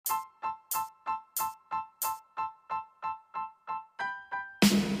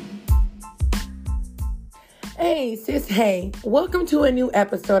Hey, sis, hey. Welcome to a new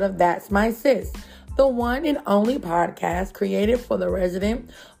episode of That's My Sis, the one and only podcast created for the resident,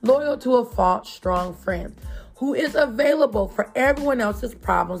 loyal to a fault, strong friend, who is available for everyone else's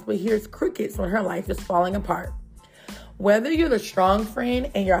problems but hears crickets when her life is falling apart. Whether you're the strong friend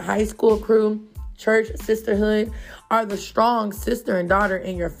in your high school crew, church sisterhood, or the strong sister and daughter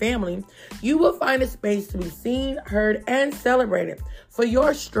in your family, you will find a space to be seen, heard, and celebrated for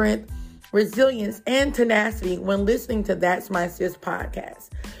your strength, resilience, and tenacity when listening to That's My Sis podcast.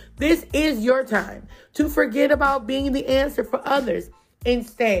 This is your time to forget about being the answer for others.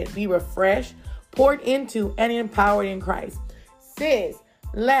 Instead, be refreshed, poured into, and empowered in Christ. Sis,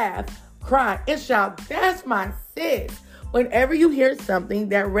 laugh, cry, and shout, "That's my sis," whenever you hear something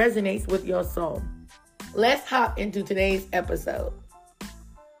that resonates with your soul. Let's hop into today's episode.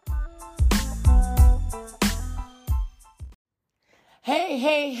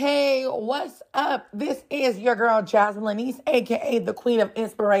 Hey, what's up? This is your girl, Jasmine Lanice, aka the Queen of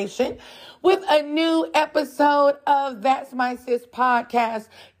Inspiration, with a new episode of That's My Sis podcast.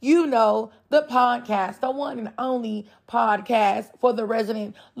 You know, the podcast, the one and only podcast for the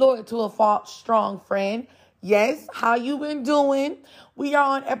resident, loyal to a fault, strong friend. Yes, how you been doing? We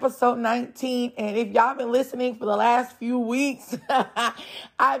are on episode 19, and if y'all been listening for the last few weeks,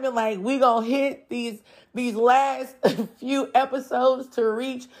 I've been like, we gonna hit these last few episodes to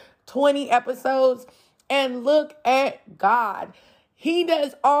reach 20 episodes, and look at God. He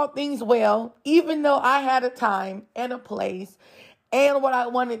does all things well, even though I had a time and a place and what I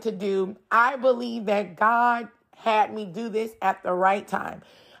wanted to do. I believe that God had me do this at the right time.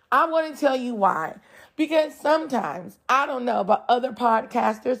 I'm going to tell you why. Because sometimes, I don't know about other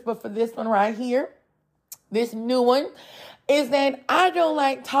podcasters, but for this one right here, this new one, is that I don't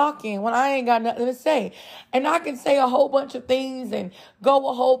like talking when I ain't got nothing to say. And I can say a whole bunch of things and go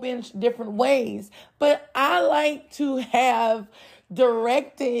a whole bunch of different ways. But I like to have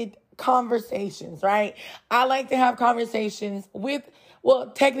directed conversations, right? I like to have conversations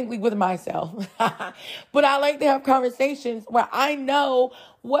technically with myself. But I like to have conversations where I know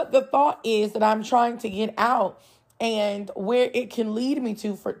what the thought is that I'm trying to get out and where it can lead me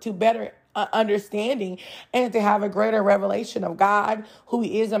to better understanding and to have a greater revelation of God, who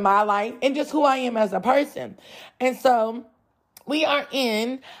He is in my life, and just who I am as a person. And so we are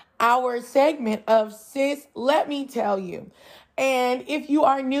in our segment of Sis, Let Me Tell You. And if you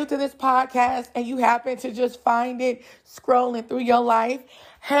are new to this podcast and you happen to just find it scrolling through your life,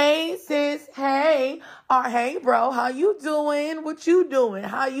 hey sis, hey, or hey bro, how you doing? What you doing?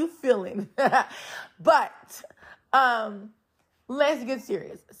 How you feeling? But let's get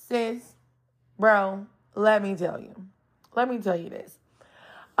serious. Sis, bro, let me tell you this.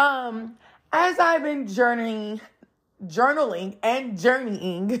 As I've been journaling and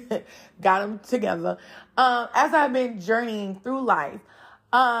journeying, got them together. As I've been journeying through life,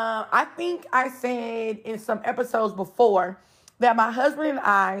 I think I said in some episodes before that my husband and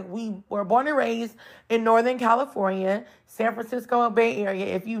I, we were born and raised in Northern California, San Francisco Bay Area,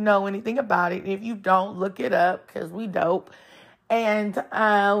 if you know anything about it. If you don't, look it up, because we dope. And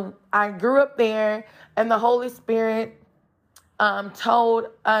I grew up there, and the Holy Spirit told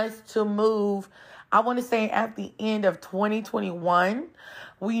us to move. I want to say at the end of 2021,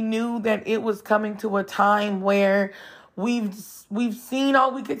 we knew that it was coming to a time where we've seen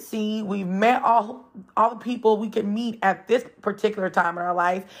all we could see. We've met all the people we could meet at this particular time in our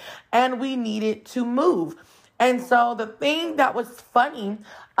life, and we needed to move. And so the thing that was funny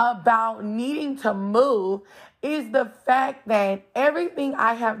about needing to move is the fact that everything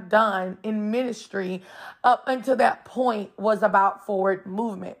I have done in ministry up until that point was about forward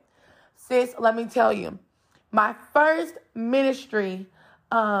movement. Sis, let me tell you, my first ministry,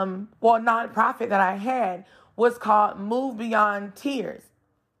 nonprofit that I had was called Move Beyond Tears.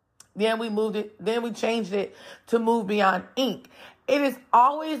 Then we changed it to Move Beyond Inc. It has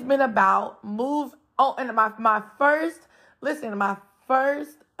always been about move. Oh, and my first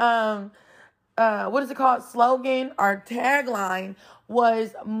slogan or tagline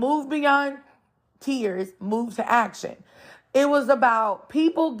was Move Beyond Tears, Move to Action. It was about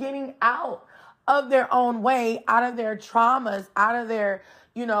people getting out of their own way, out of their traumas, out of their,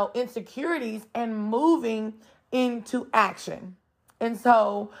 insecurities, and moving into action. And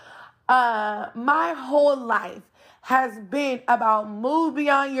so my whole life has been about move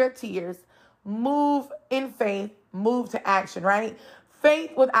beyond your tears, move in faith, move to action, right?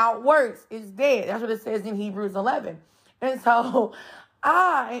 Faith without works is dead. That's what it says in Hebrews 11. And so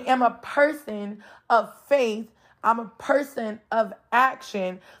I am a person of faith. I'm a person of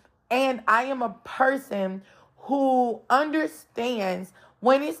action, and I am a person who understands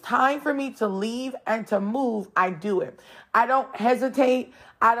When it's time for me to leave and to move, I do it. I don't hesitate.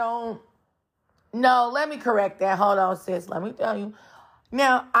 No, let me correct that. Hold on, sis. Let me tell you.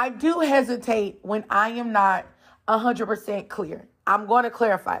 Now, I do hesitate when I am not 100% clear. I'm going to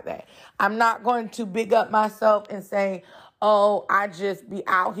clarify that. I'm not going to big up myself and say, oh, I just be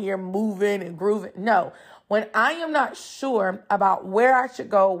out here moving and grooving. No, when I am not sure about where I should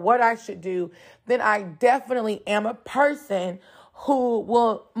go, what I should do, then I definitely am a person who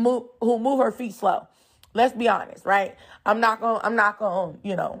move her feet slow. Let's be honest, right? I ain't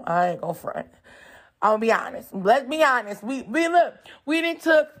gonna front. I'll be honest. Let's be honest. We done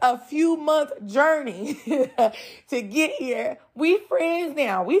took a few month journey to get here. We friends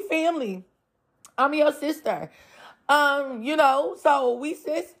now. We family. I'm your sister. So we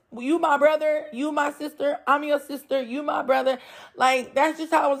sis, you my brother, you my sister, I'm your sister, you my brother. Like, that's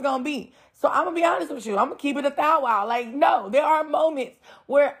just how it's gonna be. So I'm gonna be honest with you. I'm gonna keep it 1,000. Like, no, there are moments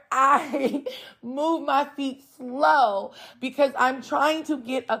where I move my feet slow because I'm trying to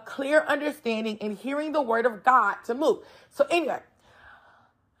get a clear understanding and hearing the word of God to move. So anyway,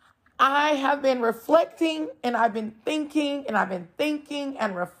 I have been reflecting and I've been thinking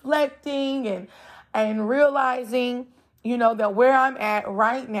and reflecting and realizing, that where I'm at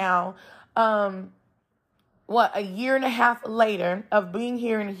right now, a year and a half later of being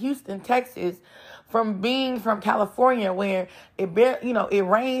here in Houston, Texas, from being from California, where it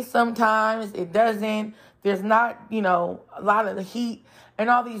rains sometimes, it doesn't, there's not, a lot of the heat and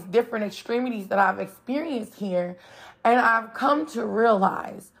all these different extremities that I've experienced here. And I've come to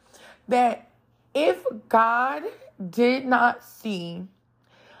realize that if God did not see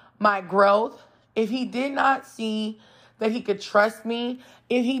my growth, if he did not see that he could trust me,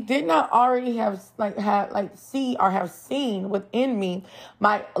 if he did not already have seen within me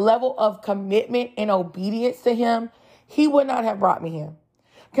my level of commitment and obedience to him, he would not have brought me here.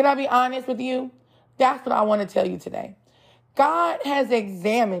 Can I be honest with you? That's what I want to tell you today. God has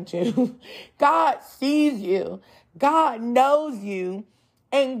examined you. God sees you. God knows you.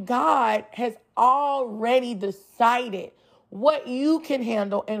 And God has already decided what you can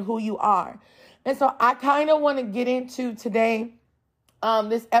handle and who you are. And so I kind of want to get into today,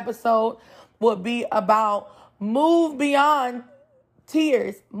 this episode will be about move beyond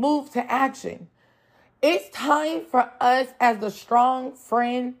tears, move to action. It's time for us as the strong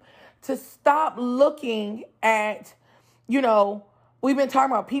friend to stop looking at, we've been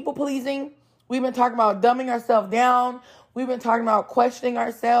talking about people pleasing. We've been talking about dumbing ourselves down. We've been talking about questioning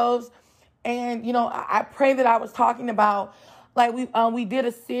ourselves. And, I pray that I was talking about, we did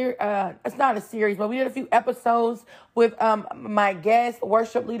a series, it's not a series, but we did a few episodes with my guest,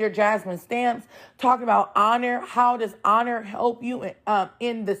 worship leader Jasmine Stamps, talking about honor. How does honor help you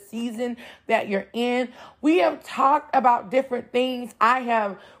in the season that you're in? We have talked about different things. I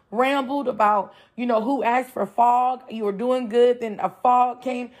have rambled about, who asked for fog. You were doing good, then a fog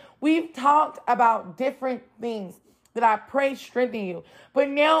came. We've talked about different things that I pray strengthen you. But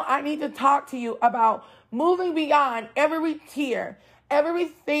now I need to talk to you about moving beyond every tear,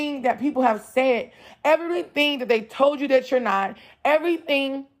 everything that people have said, everything that they told you that you're not,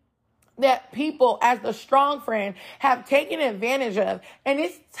 everything that people as the strong friend have taken advantage of. And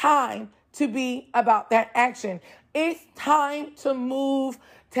it's time to be about that action. It's time to move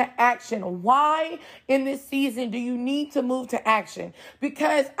to action. Why in this season do you need to move to action?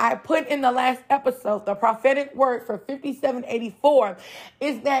 Because I put in the last episode, the prophetic word for 5784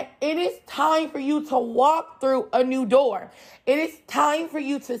 is that it is time for you to walk through a new door. It is time for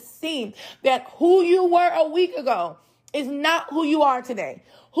you to see that who you were a week ago is not who you are today.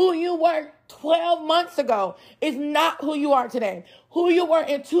 Who you were 12 months ago is not who you are today. Who you were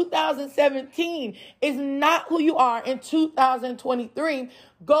in 2017 is not who you are in 2023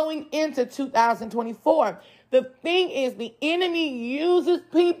 going into 2024. The thing is, the enemy uses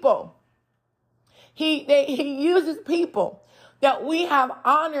people. He uses people that we have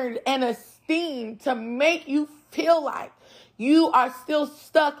honored and esteemed to make you feel like you are still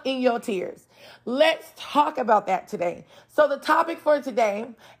stuck in your tears. Let's talk about that today. So the topic for today,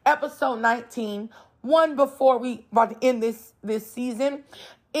 episode 19, one before we about to end this season,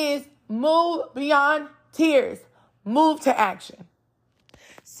 is move beyond tears. Move to action.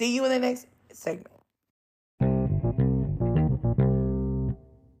 See you in the next segment.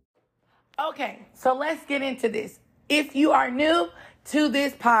 Okay, so let's get into this. If you are new to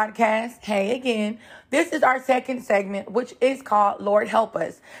this podcast, hey again, this is our second segment, which is called Lord Help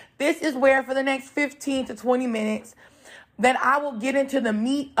Us. This is where for the next 15 to 20 minutes that I will get into the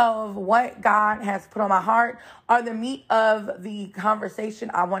meat of what God has put on my heart, or the meat of the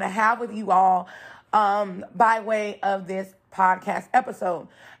conversation I want to have with you all by way of this podcast episode.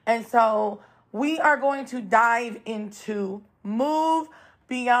 And so we are going to dive into move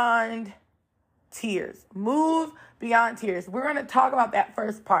beyond tears. Move beyond tears. We're going to talk about that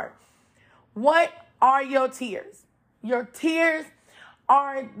first part. What are your tears? Your tears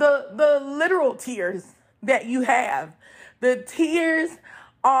are the literal tears that you have. The tears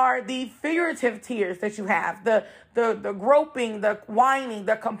are the figurative tears that you have. The groping, the whining,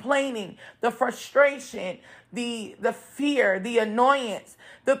 the complaining, the frustration, the fear, the annoyance,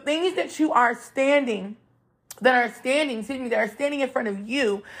 the things that are standing in front of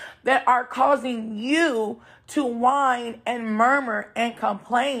you that are causing you to whine and murmur and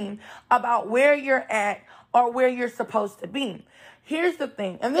complain about where you're at or where you're supposed to be. Here's the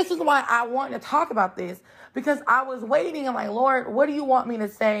thing, and this is why I want to talk about this, because I was waiting and like, Lord, what do you want me to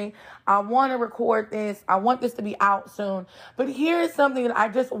say? I want to record this. I want this to be out soon. But here's something that I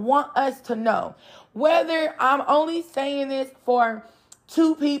just want us to know. Whether I'm only saying this for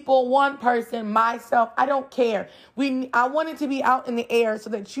 2 people, 1 person, myself, I don't care. I want it to be out in the air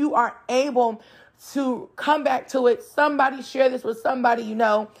so that you are able to come back to it. Somebody share this with somebody you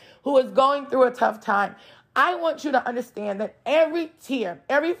know who is going through a tough time. I want you to understand that every tear,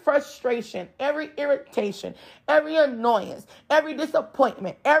 every frustration, every irritation, every annoyance, every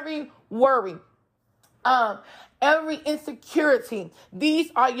disappointment, every worry, every insecurity, these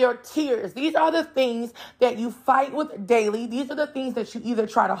are your tears. These are the things that you fight with daily. These are the things that you either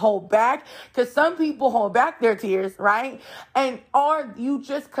try to hold back, because some people hold back their tears, right? Or you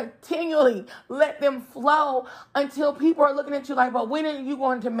just continually let them flow until people are looking at you like, but when are you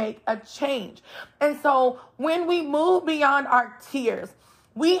going to make a change? And so when we move beyond our tears,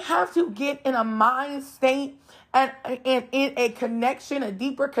 we have to get in a mind state and in a connection, a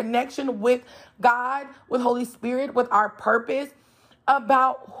deeper connection with God, with Holy Spirit, with our purpose,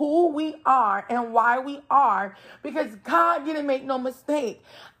 about who we are and why we are, because God didn't make no mistake.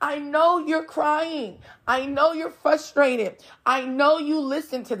 I know you're crying. I know you're frustrated. I know you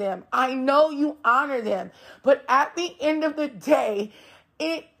listen to them. I know you honor them. But at the end of the day,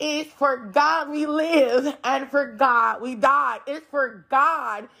 it is for God we live and for God we die. It's for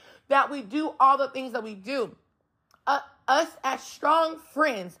God that we do all the things that we do. Us as strong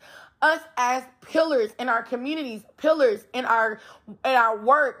friends, us as pillars in our communities, pillars in our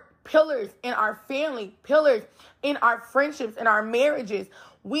work, pillars in our family, pillars in our friendships, in our marriages.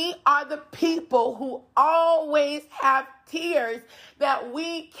 We are the people who always have tears that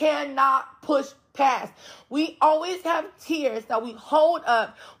we cannot push past. We always have tears that we hold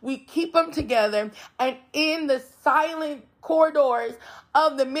up, we keep them together, and in the silent corridors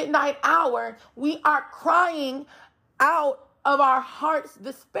of the midnight hour, we are crying out of our heart's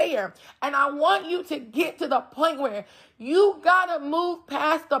despair. And I want you to get to the point where you gotta move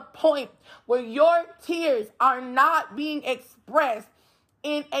past the point where your tears are not being expressed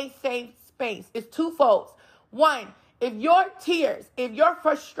in a safe space. It's twofold. 1, if your tears, if your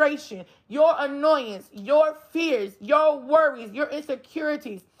frustration, your annoyance, your fears, your worries, your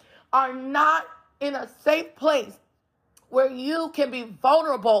insecurities are not in a safe place where you can be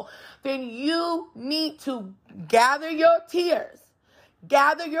vulnerable, then you need to gather your tears,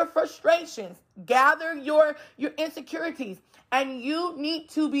 gather your frustrations, gather your insecurities, and you need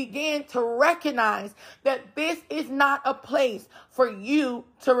to begin to recognize that this is not a place for you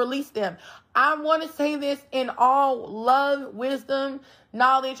to release them. I want to say this in all love, wisdom,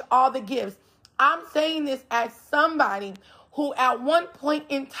 knowledge, all the gifts. I'm saying this as somebody who at one point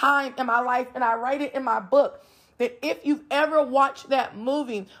in time in my life, and I write it in my book, that if you've ever watched that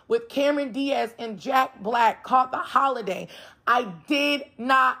movie with Cameron Diaz and Jack Black called The Holiday, I did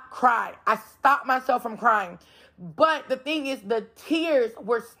not cry. I stopped myself from crying. But the thing is, the tears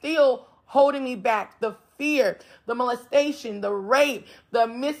were still holding me back. The fear, the molestation, the rape, the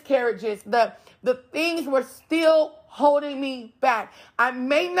miscarriages, the things were still holding me back. I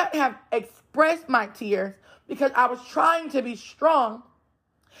may not have expressed my tears because I was trying to be strong,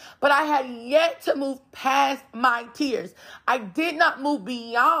 but I had yet to move past my tears. I did not move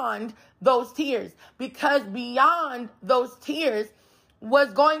beyond those tears, because beyond those tears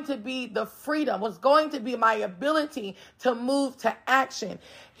was going to be the freedom, was going to be my ability to move to action.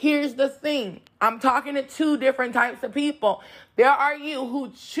 Here's the thing. I'm talking to 2 different types of people. There are you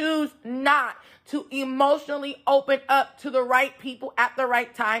who choose not to emotionally open up to the right people at the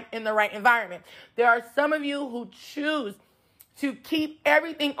right time in the right environment. There are some of you who choose to keep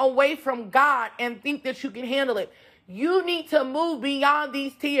everything away from God and think that you can handle it. You need to move beyond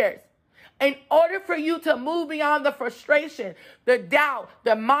these tears. In order for you to move beyond the frustration, the doubt,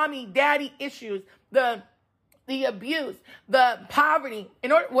 the mommy, daddy issues, the the abuse, the poverty,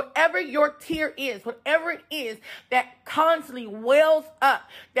 in order, whatever your tear is, whatever it is that constantly wells up,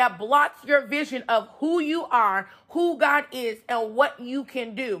 that blocks your vision of who you are, who God is, and what you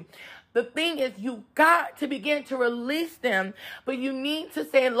can do. The thing is, you got to begin to release them, but you need to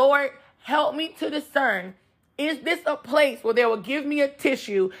say, Lord, help me to discern. Is this a place where they will give me a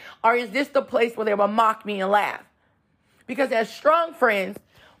tissue, or is this the place where they will mock me and laugh? Because as strong friends,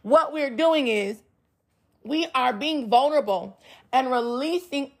 what we're doing is we are being vulnerable and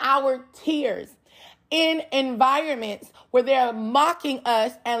releasing our tears in environments where they're mocking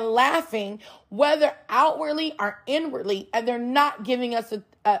us and laughing, whether outwardly or inwardly, and they're not giving us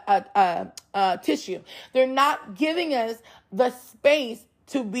a tissue. They're not giving us the space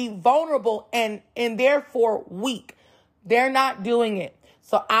to be vulnerable and therefore weak. They're not doing it.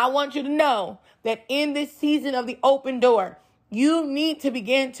 So I want you to know that in this season of the open door, you need to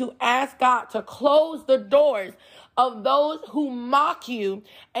begin to ask God to close the doors of those who mock you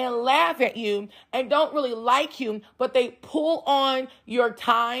and laugh at you and don't really like you, but they pull on your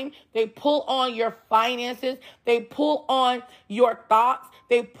time, they pull on your finances, they pull on your thoughts,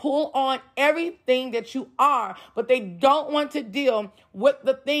 they pull on everything that you are, but they don't want to deal with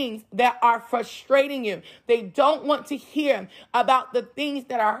the things that are frustrating you. They don't want to hear about the things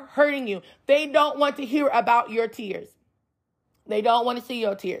that are hurting you. They don't want to hear about your tears. They don't want to see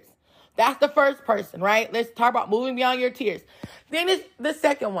your tears. That's the first person, right? Let's talk about moving beyond your tears. Then is the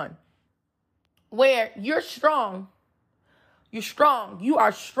second one, where you're strong. You're strong. You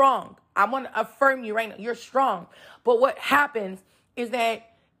are strong. I want to affirm you right now. You're strong. But what happens is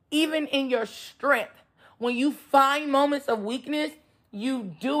that even in your strength, when you find moments of weakness,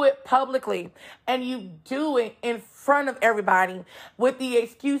 you do it publicly and you do it in front of everybody with the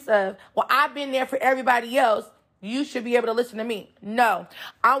excuse of, well, I've been there for everybody else. You should be able to listen to me. No,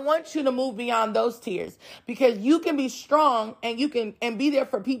 I want you to move beyond those tears, because you can be strong and you can be there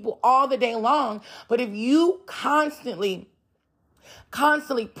for people all the day long. But if you constantly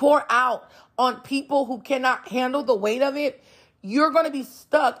pour out on people who cannot handle the weight of it, you're going to be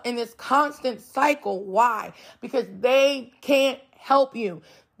stuck in this constant cycle. Why? Because they can't help you.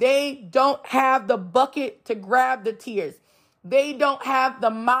 They don't have the bucket to grab the tears. They don't have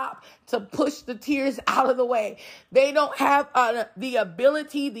the mop to push the tears out of the way. They don't have the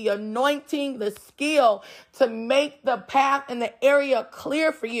ability, the anointing, the skill to make the path and the area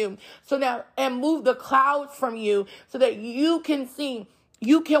clear for you. So now, and move the clouds from you so that you can see,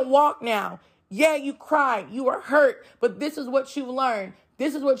 you can walk now. Yeah, you cried, you were hurt, but this is what you learned.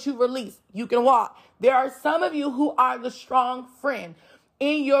 This is what you released. You can walk. There are some of you who are the strong friend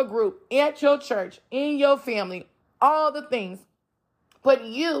in your group, at your church, in your family, all the things. But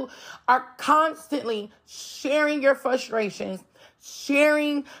you are constantly sharing your frustrations,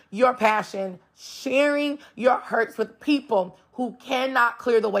 sharing your passion, sharing your hurts with people who cannot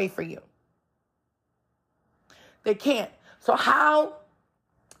clear the way for you. They can't. So how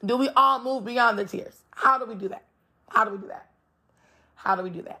do we all move beyond the tears? How do we do that? How do we do that? How do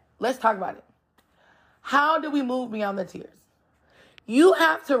we do that? Let's talk about it. How do we move beyond the tears? You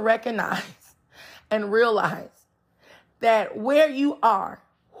have to recognize and realize that where you are,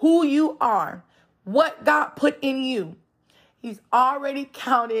 who you are, what God put in you, He's already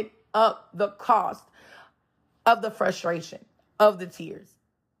counted up the cost of the frustration, of the tears.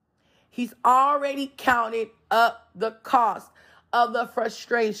 He's already counted up the cost of the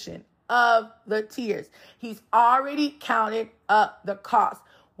frustration, of the tears. He's already counted up the cost.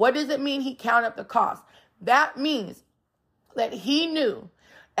 What does it mean He counted up the cost? That means that He knew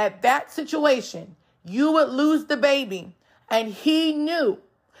at that situation you would lose the baby, and He knew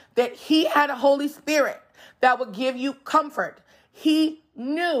that He had a Holy Spirit that would give you comfort. He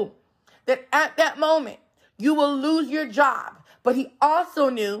knew that at that moment you will lose your job, but He also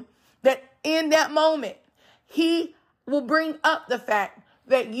knew that in that moment He will bring up the fact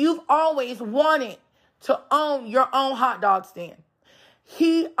that you've always wanted to own your own hot dog stand.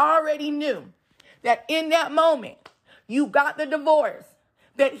 He already knew that in that moment you got the divorce,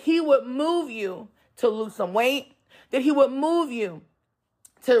 that He would move you to lose some weight, that He would move you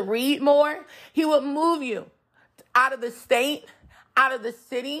to read more. He would move you out of the state, out of the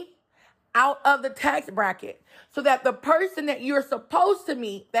city, out of the tax bracket, so that the person that you're supposed to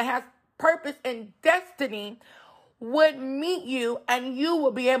meet that has purpose and destiny would meet you, and you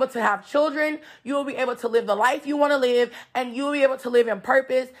will be able to have children. You will be able to live the life you want to live, and you will be able to live in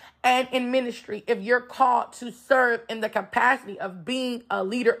purpose and in ministry if you're called to serve in the capacity of being a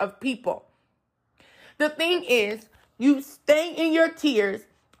leader of people. The thing is, you stay in your tears,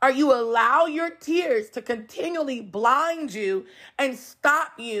 or you allow your tears to continually blind you and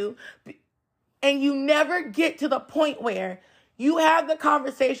stop you And you never get to the point where you have the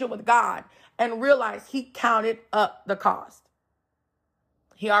conversation with God and realize he counted up the cost.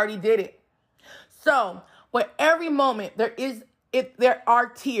 He already did it. So, with every moment there are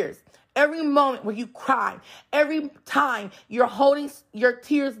tears. Every moment where you cry, every time you're holding your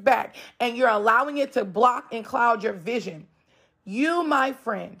tears back and you're allowing it to block and cloud your vision, you, my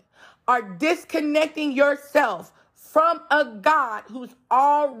friend, are disconnecting yourself from a God who's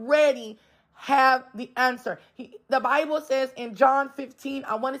already have the answer. The Bible says in John 15,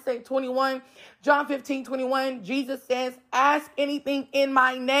 I want to say 21, John 15:21, Jesus says, ask anything in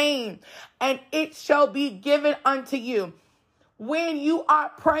my name and it shall be given unto you. When you are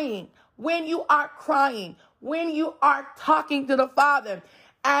praying, when you are crying, when you are talking to the Father,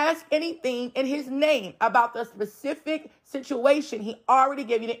 ask anything in his name about the specific situation. He already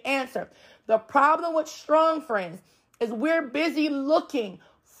gave you the answer. The problem with strong friends is we're busy looking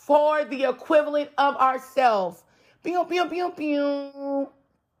for the equivalent of ourselves. Pew, pew, pew, pew.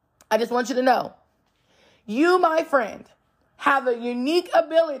 I just want you to know, you, my friend, have a unique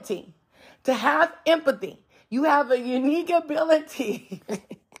ability to have empathy. You have a unique ability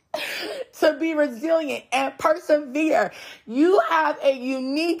to be resilient and persevere. You have a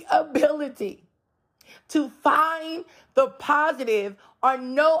unique ability to find the positive or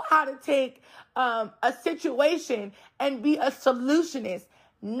know how to take a situation and be a solutionist.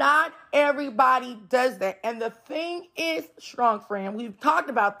 Not everybody does that. And the thing is, strong friend, we've talked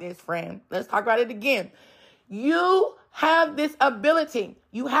about this, friend. Let's talk about it again. You have this ability.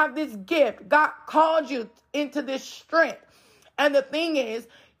 You have this gift. God called you into this strength. And the thing is,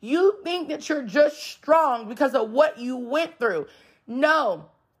 you think that you're just strong because of what you went through. No.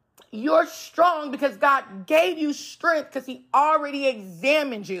 You're strong because God gave you strength because he already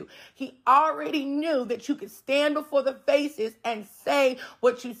examined you. He already knew that you could stand before the faces and say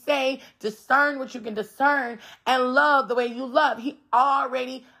what you say, discern what you can discern, and love the way you love. He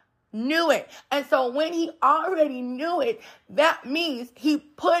already knew it. And so when he already knew it, that means he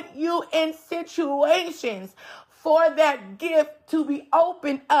put you in situations for that gift to be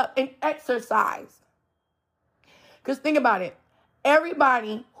opened up and exercised. Because think about it.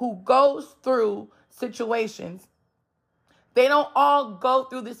 Everybody who goes through situations, they don't all go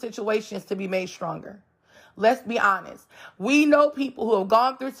through the situations to be made stronger. Let's be honest. We know people who have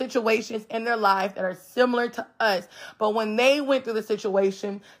gone through situations in their life that are similar to us. But when they went through the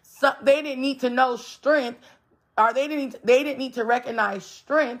situation, they didn't need to know strength, or they didn't need to recognize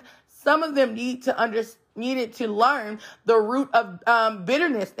strength. Some of them needed to learn the root of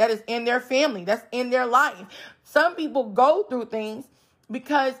bitterness that is in their family, that's in their life. Some people go through things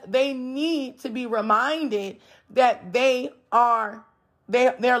because they need to be reminded that they're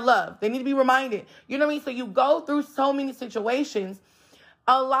loved. They need to be reminded. You know what I mean? So you go through so many situations.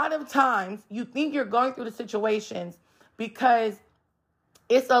 A lot of times you think you're going through the situations because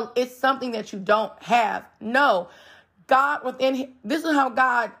it's something that you don't have. No, this is how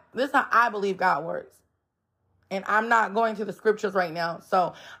I believe God works. And I'm not going to the scriptures right now.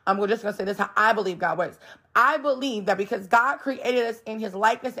 So I'm just going to say this is how I believe God works. I believe that because God created us in his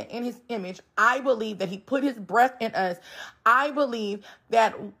likeness and in his image, I believe that he put his breath in us. I believe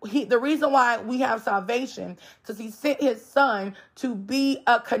that the reason why we have salvation, because he sent his son to be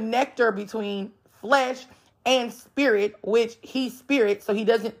a connector between flesh and spirit, which he's spirit, so he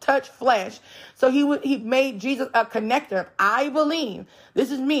doesn't touch flesh. So he made Jesus a connector. I believe,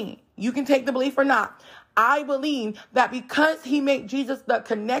 this is me, you can take the belief or not. I believe that because he made Jesus the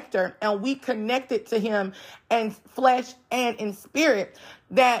connector and we connected to him in flesh and in spirit,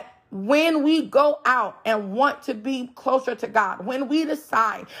 that when we go out and want to be closer to God, when we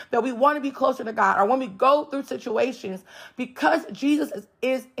decide that we want to be closer to God, or when we go through situations, because Jesus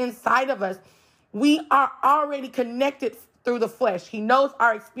is inside of us, we are already connected through the flesh. He knows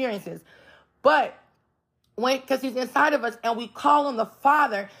our experiences. But because he's inside of us and we call him the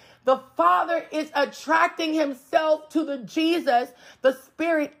Father is attracting himself to the Jesus, the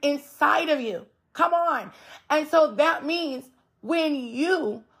Spirit inside of you. Come on. And so that means when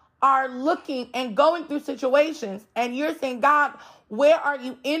you are looking and going through situations and you're saying, God, where are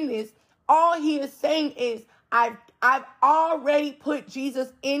you in this? All he is saying is, I've already put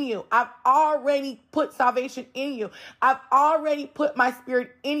Jesus in you. I've already put salvation in you. I've already put my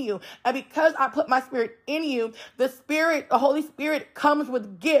spirit in you. And because I put my spirit in you, the Holy Spirit comes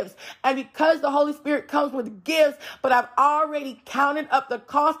with gifts. And because the Holy Spirit comes with gifts, but I've already counted up the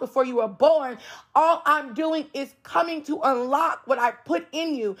cost before you were born, all I'm doing is coming to unlock what I put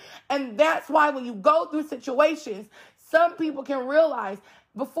in you. And that's why when you go through situations, some people can realize,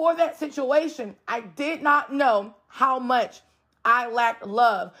 before that situation, I did not know how much I lacked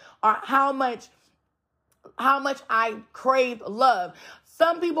love, or how much I craved love.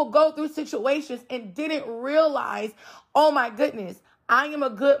 Some people go through situations and didn't realize, oh my goodness, I am a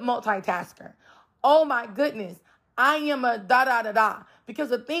good multitasker. Oh my goodness, I am a da da da da. Because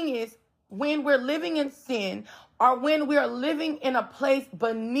the thing is, when we're living in sin, or when we are living in a place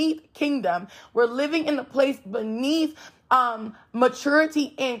beneath kingdom, we're living in a place beneath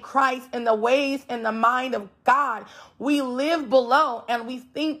maturity in Christ and the ways and the mind of God. We live below, and we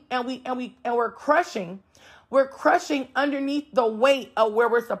think, and we're crushing. We're crushing underneath the weight of where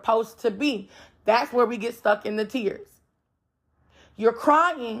we're supposed to be. That's where we get stuck in the tears. You're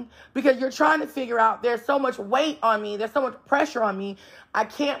crying because you're trying to figure out, there's so much weight on me. There's so much pressure on me. I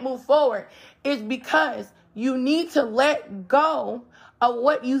can't move forward. It's because you need to let go of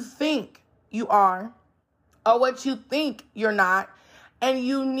what you think you are or what you think you're not. And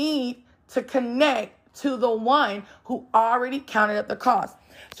you need to connect to the one who already counted up the cost.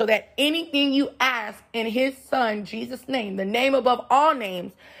 So that anything you ask in his son, Jesus' name, the name above all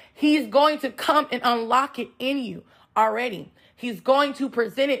names, he's going to come and unlock it in you already. He's going to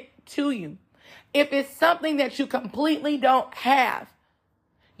present it to you. If it's something that you completely don't have,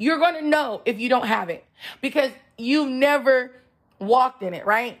 you're going to know if you don't have it because you've never walked in it,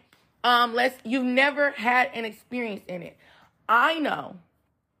 right? You've never had an experience in it. I know.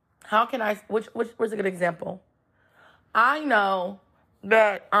 How can I, what's a good example? I know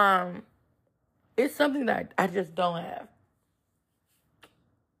that it's something that I just don't have.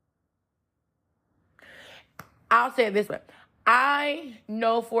 I'll say it this way. I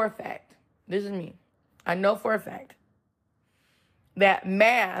know for a fact, this is me, I know for a fact that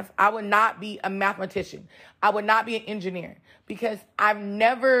math, I would not be a mathematician. I would not be an engineer because I've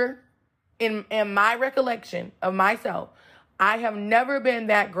never, in my recollection of myself, I have never been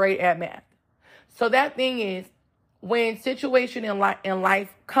that great at math. So that thing is, when situation in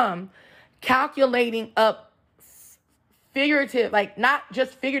life come, calculating up figurative, like not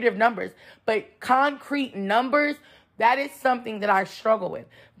just figurative numbers, but concrete numbers, that is something that I struggle with.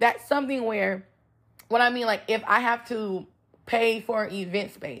 That's something where, what I mean, like if I have to pay for an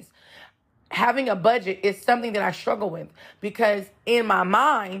event space, having a budget is something that I struggle with because in my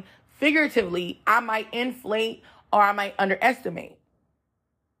mind, figuratively, I might inflate or I might underestimate.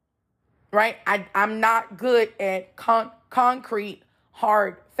 Right? I'm not good at concrete,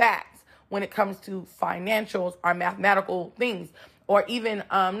 hard facts when it comes to financials or mathematical things, or even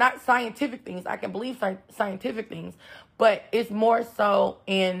not scientific things. I can believe scientific things, but it's more so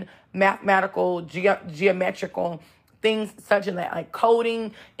in mathematical, geometrical things such as that, like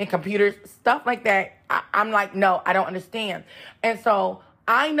coding and computers, stuff like that. I'm like, no, I don't understand. And so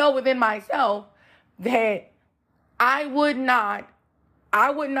I know within myself that I would not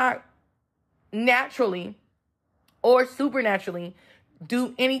naturally or supernaturally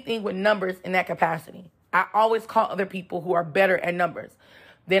do anything with numbers in that capacity. I always call other people who are better at numbers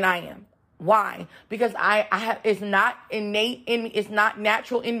than I am. Why? Because I have, it's not innate in me, it's not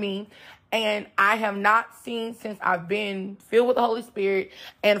natural in me, and I have not seen, since I've been filled with the Holy Spirit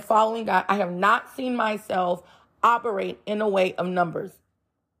and following God, I have not seen myself operate in a way of numbers.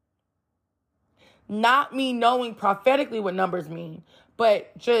 Not me knowing prophetically what numbers mean,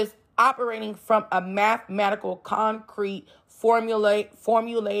 but just operating from a mathematical, concrete,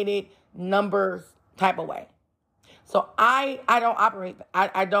 formulated numbers type of way. So I don't operate.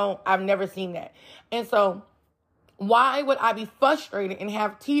 I've never seen that. And so why would I be frustrated and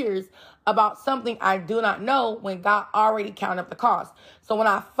have tears about something I do not know when God already counted up the cost? So when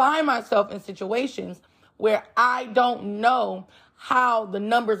I find myself in situations where I don't know how the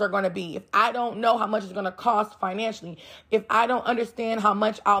numbers are going to be, if I don't know how much it's going to cost financially, if I don't understand how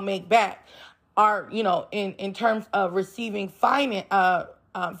much I'll make back, or, you know, in terms of receiving financial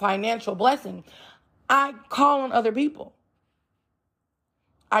blessing, I call on other people.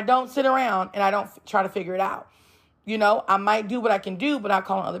 I don't sit around and I don't try to figure it out. You know, I might do what I can do, but I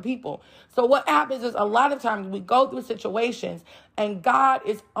call on other people. So what happens is a lot of times we go through situations and God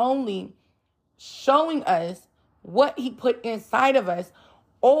is only showing us what he put inside of us,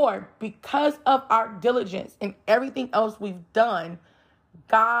 or because of our diligence and everything else we've done,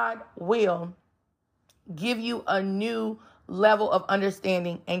 God will give you a new level of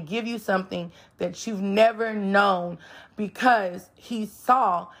understanding and give you something that you've never known, because he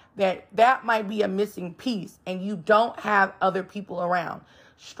saw that might be a missing piece and you don't have other people around.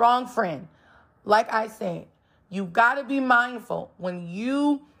 Strong friend. Like I said, you got to be mindful when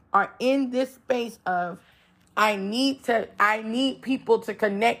you are in this space of, I need people to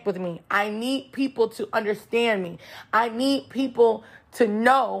connect with me. I need people to understand me. I need people to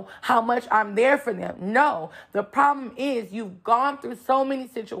know how much I'm there for them. No, the problem is you've gone through so many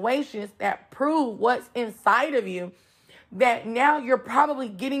situations that prove what's inside of you that now you're probably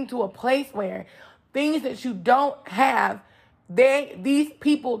getting to a place where things that you don't have, these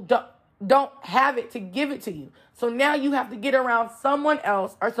people don't have it to give it to you. So now you have to get around someone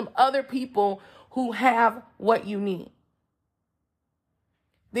else or some other people who have what you need.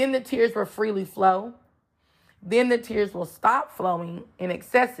 Then the tears will freely flow. Then the tears will stop flowing and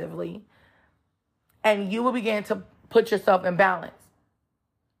excessively, and you will begin to put yourself in balance.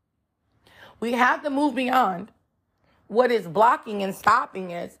 We have to move beyond what is blocking and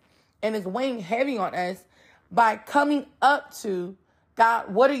stopping us and is weighing heavy on us by coming up to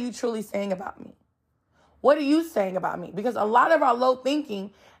God. What are you truly saying about me? What are you saying about me? Because a lot of our low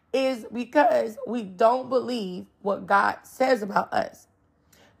thinking is because we don't believe what God says about us.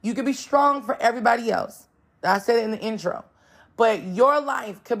 You can be strong for everybody else. I said it in the intro. But your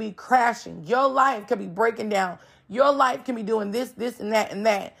life could be crashing. Your life could be breaking down. Your life can be doing this, and that, and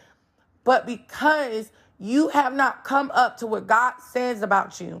that. But because you have not come up to what God says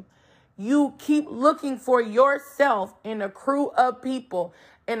about you, you keep looking for yourself in a crew of people,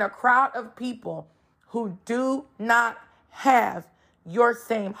 in a crowd of people who do not have your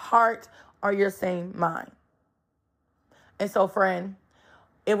same heart or your same mind. And so, friend,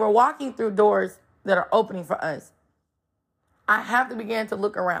 if we're walking through doors that are opening for us, I have to begin to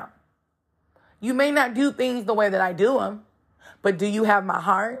look around. You may not do things the way that I do them, but do you have my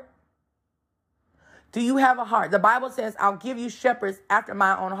heart? Do you have a heart? The Bible says, I'll give you shepherds after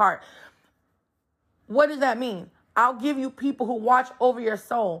my own heart. What does that mean? I'll give you people who watch over your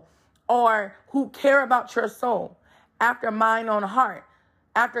soul or who care about your soul after mine own heart,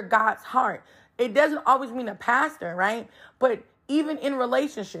 after God's heart. It doesn't always mean a pastor, right? But even in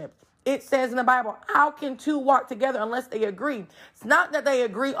relationships, it says in the Bible, how can two walk together unless they agree? It's not that they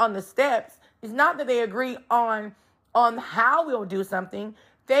agree on the steps. It's not that they agree on how we'll do something.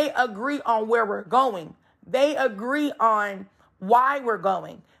 They agree on where we're going. They agree on why we're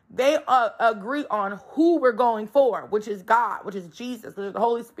going. They agree on who we're going for, which is God, which is Jesus, which is the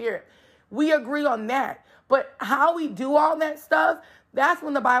Holy Spirit. We agree on that. But how we do all that stuff, that's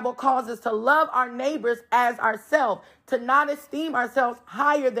when the Bible calls us to love our neighbors as ourselves, to not esteem ourselves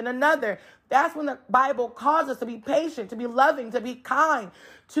higher than another. That's when the Bible calls us to be patient, to be loving, to be kind,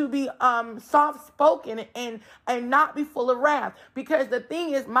 to be soft-spoken and not be full of wrath. Because the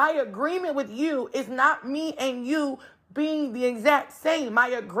thing is, my agreement with you is not me and you being the exact same. My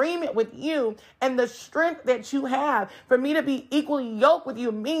agreement with you and the strength that you have for me to be equally yoked with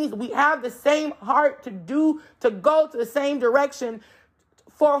you means we have the same heart to go to the same direction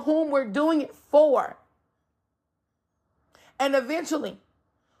for whom we're doing it for. And eventually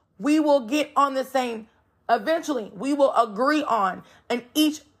we will get on the same, eventually we will agree on, and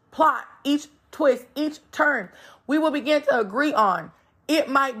each plot, each twist, each turn, we will begin to agree on. It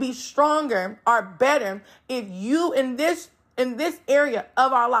might be stronger or better if you in this area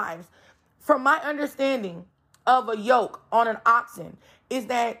of our lives, from my understanding of a yoke on an oxen, is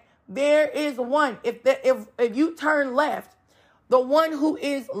that there is one. If you turn left, the one who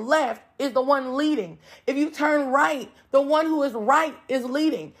is left is the one leading. If you turn right, the one who is right is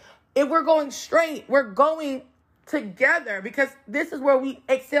leading. If we're going straight, we're going together, because this is where we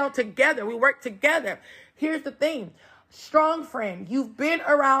excel together. We work together. Here's the thing. Strong friend, you've been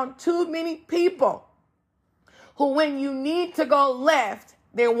around too many people who, when you need to go left,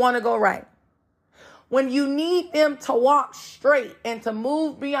 they want to go right. When you need them to walk straight and to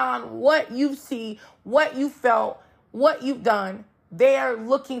move beyond what you see, what you felt, what you've done, they are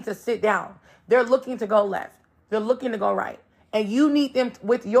looking to sit down. They're looking to go left. They're looking to go right. And you need them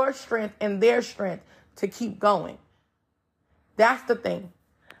with your strength and their strength to keep going. That's the thing.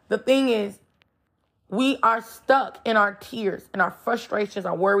 The thing is, we are stuck in our tears and our frustrations,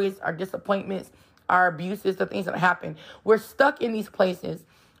 our worries, our disappointments, our abuses, the things that happen. We're stuck in these places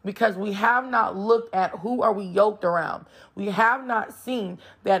because we have not looked at who are we yoked around. We have not seen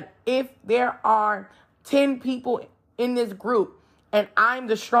that if there are 10 people in this group and I'm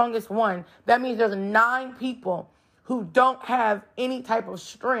the strongest one, that means there's 9 people who don't have any type of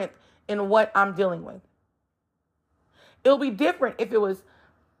strength in what I'm dealing with. It'll be different if it was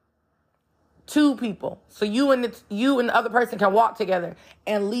 2 people. So you and the other person can walk together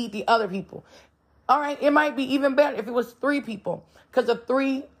and lead the other people. All right, it might be even better if it was 3 people, because a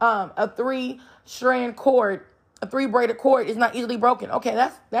 3-strand cord, a 3-braided cord is not easily broken. Okay,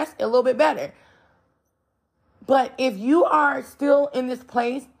 that's a little bit better. But if you are still in this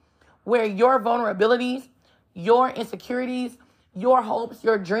place where your vulnerabilities, your insecurities, your hopes,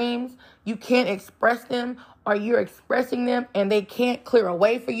 your dreams, you can't express them, or you're expressing them and they can't clear a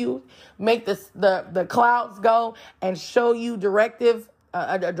way for you, make the clouds go and show you a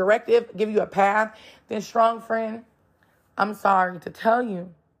directive, give you a path, then strong friend, I'm sorry to tell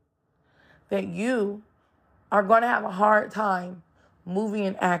you that you are going to have a hard time moving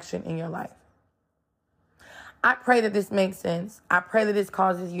in action in your life. I pray that this makes sense. I pray that this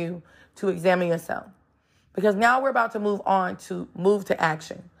causes you to examine yourself. Because now we're about to move to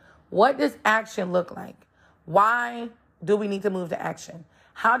action. What does action look like? Why do we need to move to action?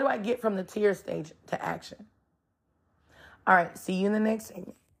 How do I get from the tear stage to action? All right, see you in the next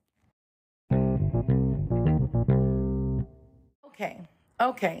segment.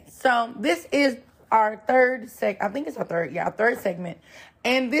 Okay. So this is our third I think it's our third segment.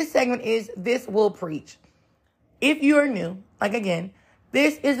 And this segment is This Will Preach. If you are new, again,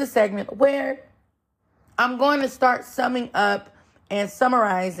 this is the segment where I'm going to start summing up and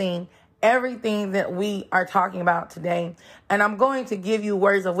summarizing everything that we are talking about today. And I'm going to give you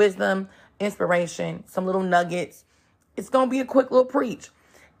words of wisdom, inspiration, some little nuggets. It's going to be a quick little preach.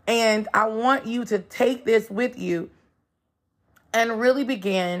 And I want you to take this with you and really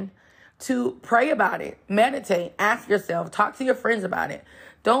begin to pray about it, meditate, ask yourself, talk to your friends about it.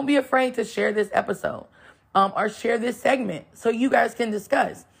 Don't be afraid to share this episode or share this segment so you guys can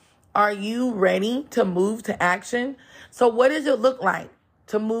discuss. Are you ready to move to action? So what does it look like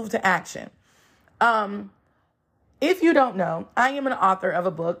to move to action? If you don't know, I am an author of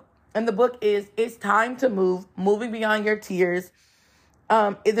a book, and the book is It's Time to Move, Moving Beyond Your Tears.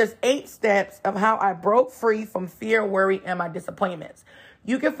 There's 8 steps of how I broke free from fear, worry, and my disappointments.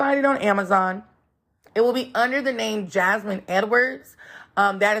 You can find it on Amazon. It will be under the name Jasmine Edwards.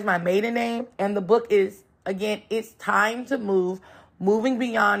 That is my maiden name. And the book is, again, It's Time to Move, Moving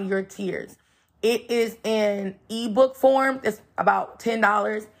Beyond Your Tears. It is in ebook form. It's about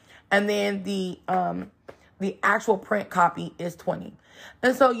 $10. And then the actual print copy is $20.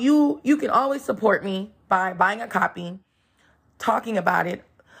 And so you can always support me by buying a copy, talking about it.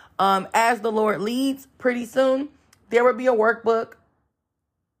 As the Lord leads, pretty soon, there will be a workbook.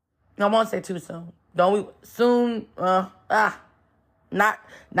 No, I won't say too soon. Soon,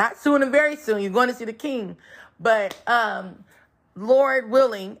 not soon and very soon. You're going to see the King. But Lord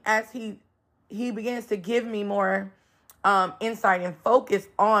willing, as he begins to give me more insight and focus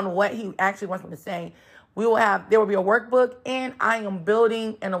on what he actually wants me to say, there will be a workbook, and I am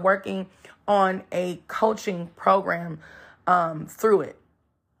building and working on a coaching program through it.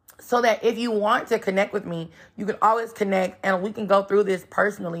 So that if you want to connect with me, you can always connect, and we can go through this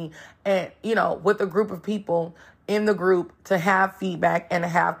personally and, with a group of people in the group to have feedback and to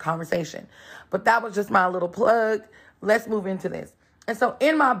have conversation. But that was just my little plug. Let's move into this. And so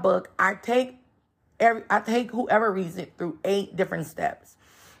in my book, I take whoever reads it through 8 different steps.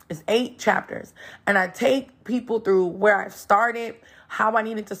 It's 8 chapters. And I take people through where I started, how I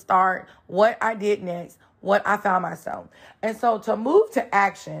needed to start, what I did next, what I found myself. And so to move to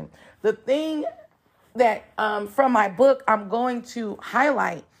action, the thing that from my book I'm going to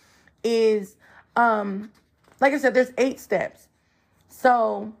highlight is, like I said, there's 8 steps.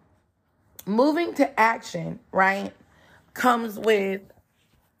 So moving to action, right, comes with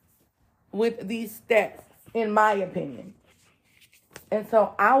these steps, in my opinion. And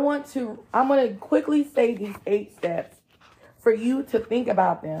so I'm going to quickly say these 8 steps for you to think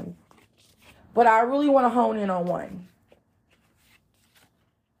about them. But I really want to hone in on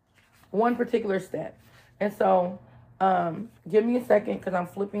one particular step. And so give me a second because I'm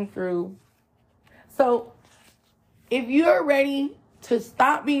flipping through. So if you're ready to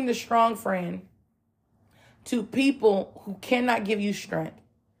stop being the strong friend to people who cannot give you strength,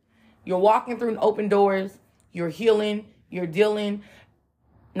 you're walking through open doors, you're healing, you're dealing,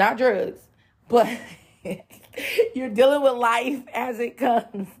 not drugs, but you're dealing with life as it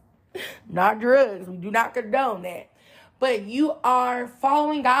comes. Not drugs. We do not condone that. But you are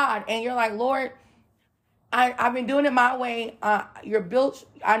following God and you're like, Lord, I've been doing it my way. You're built.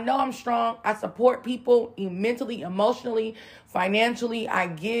 I know I'm strong. I support people mentally, emotionally, financially. I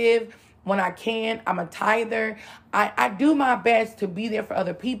give when I can. I'm a tither. I do my best to be there for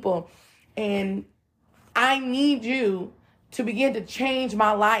other people. And I need you to begin to change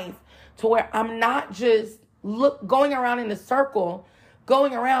my life to where I'm not just going around in a circle,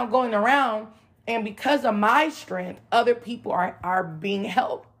 going around. And because of my strength, other people are being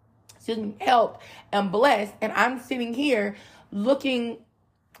helped and blessed. And I'm sitting here looking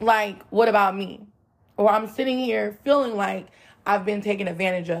like, what about me? Or I'm sitting here feeling like I've been taken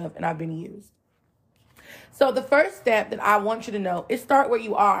advantage of and I've been used. So the first step that I want you to know is start where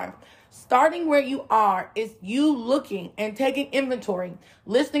you are. Starting where you are is you looking and taking inventory,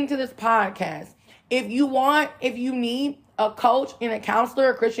 listening to this podcast. If you need a coach and a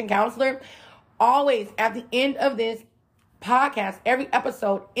counselor, a Christian counselor, always at the end of this podcast, every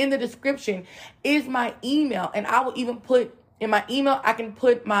episode, in the description is my email. And I will even put in my email, I can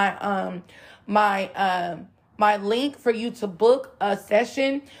put my my link for you to book a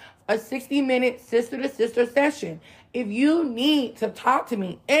session, a 60-minute sister-to-sister session. If you need to talk to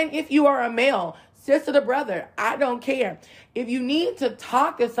me, and if you are a male, sister to brother, I don't care. If you need to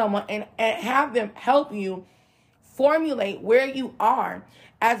talk to someone and have them help you formulate where you are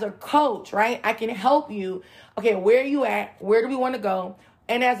as a coach, right? I can help you. Okay, where are you at? Where do we want to go?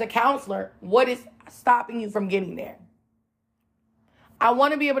 And as a counselor, what is stopping you from getting there? I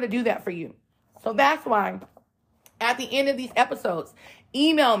want to be able to do that for you. So that's why at the end of these episodes,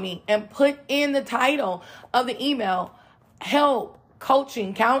 email me and put in the title of the email, help,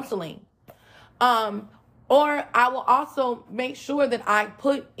 coaching, counseling. Or I will also make sure that I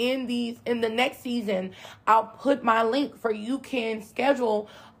put in the next season, I'll put my link for you can schedule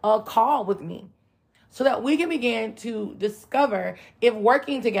a call with me so that we can begin to discover if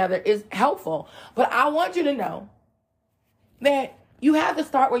working together is helpful. But I want you to know that you have to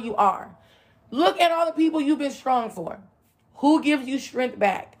start where you are. Look at all the people you've been strong for. Who gives you strength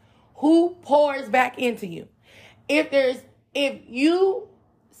back? Who pours back into you? If you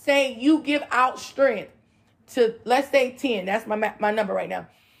say you give out strength to, let's say 10, that's my number right now.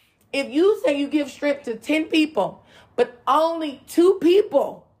 If you say you give strength to 10 people, but only 2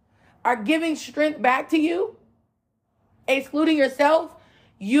 people are giving strength back to you, excluding yourself,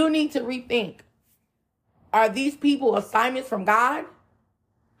 you need to rethink. Are these people assignments from God?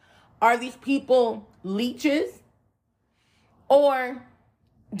 Are these people leeches? Or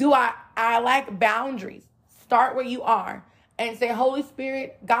do I lack boundaries? Start where you are and say, Holy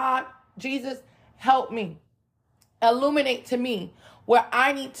Spirit, God, Jesus, help me. Illuminate to me where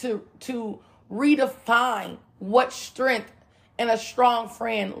I need to redefine what strength and a strong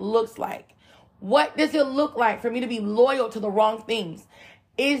friend looks like. What does it look like for me to be loyal to the wrong things?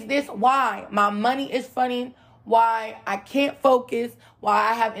 Is this why my money is funny? Why I can't focus?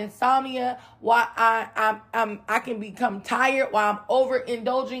 Why I have insomnia? Why I can become tired? Why I'm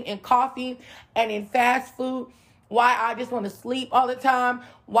overindulging in coffee and in fast food? Why I just want to sleep all the time?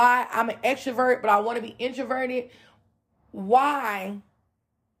 Why I'm an extrovert but I want to be introverted? Why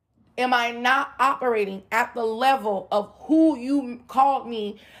am I not operating at the level of who you called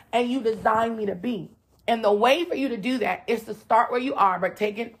me and you designed me to be? And the way for you to do that is to start where you are by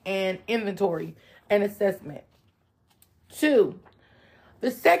taking an inventory and assessment. 2, the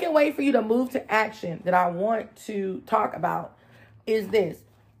second way for you to move to action that I want to talk about is this.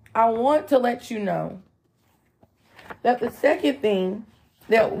 I want to let you know that the second thing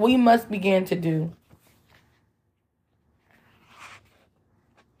that we must begin to do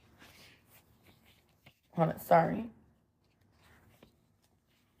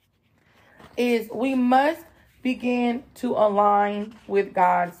is we must begin to align with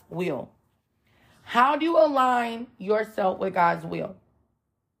God's will. How do you align yourself with God's will?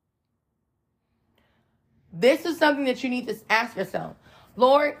 This is something that you need to ask yourself.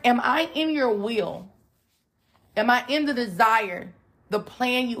 Lord, am I in your will? Am I in the desire, the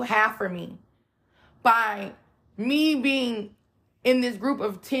plan you have for me? By me being in this group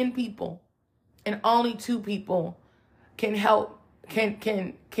of 10 people and only 2 people can help,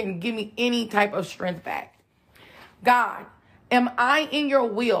 can give me any type of strength back. God, am I in your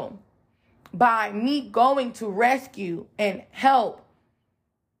will by me going to rescue and help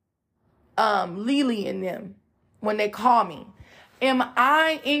Lily and them when they call me? Am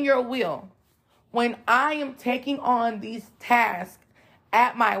I in your will when I am taking on these tasks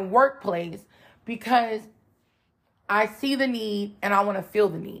at my workplace because I see the need and I want to feel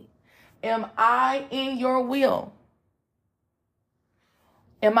the need? Am I in your will?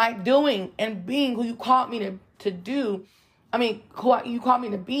 Am I doing and being who you called me to do? Who you called me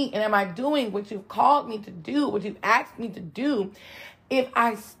to be, and am I doing what you've called me to do, what you've asked me to do? If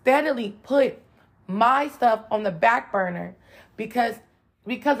I steadily put my stuff on the back burner because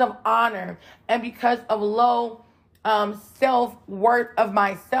of honor and because of low self-worth of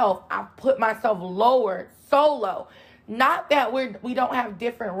myself, I put myself lower, so low. Not that we don't have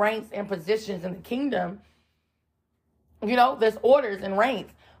different ranks and positions in the kingdom. You know, there's orders and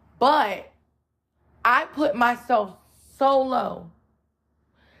ranks. But I put myself so low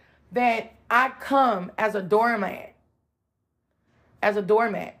that I come as a doormat,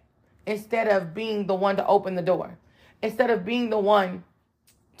 instead of being the one to open the door, instead of being the one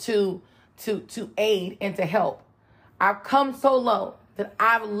to aid and to help. I've come so low that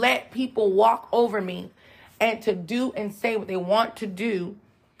I've let people walk over me and to do and say what they want to do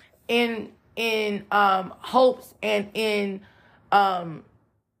in hopes and in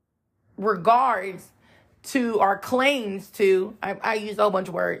regards to, or claims to, I use a whole bunch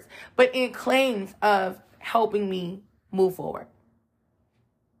of words, but in claims of helping me move forward.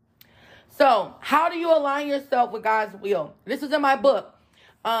 So how do you align yourself with God's will? This is in my book.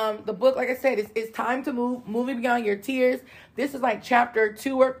 The book, like I said, it's Time to Move, Moving Beyond Your Tears. This is like chapter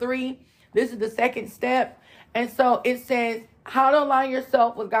 2 or 3. This is the second step. And so it says how to align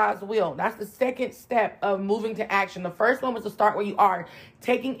yourself with God's will. That's the second step of moving to action. The first one was to start where you are,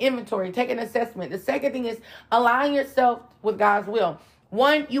 taking inventory, taking assessment. The second thing is aligning yourself with God's will.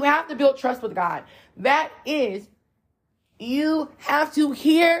 One, you have to build trust with God. That is, you have to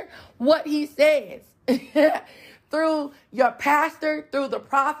hear what he says through your pastor, through the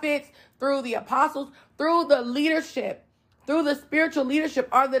prophets, through the apostles, through the leadership, through the spiritual leadership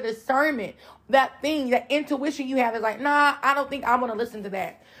or the discernment. That thing, that intuition you have is like, nah, I don't think I'm going to listen to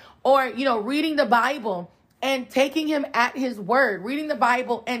that. Or, reading the Bible and taking him at his word, reading the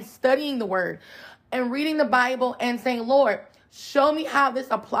Bible and studying the word, and reading the Bible and saying, Lord, show me how this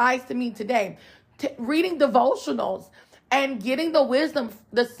applies to me today. Reading devotionals and getting the wisdom,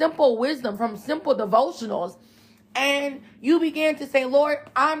 the simple wisdom from simple devotionals. And you begin to say, Lord,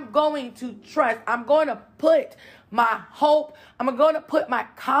 I'm going to trust. I'm going to put my hope. I'm going to put my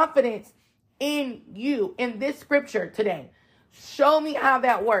confidence in you, in this scripture today. Show me how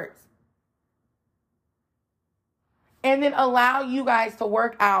that works. And then allow you guys to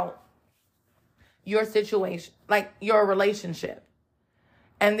work out your situation, like your relationship.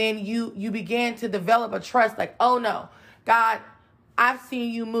 And then you begin to develop a trust like, oh no, God, I've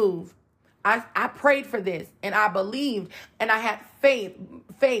seen you move. I prayed for this and I believed and I had faith,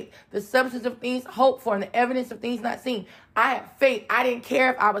 the substance of things hoped for and the evidence of things not seen. I had faith. I didn't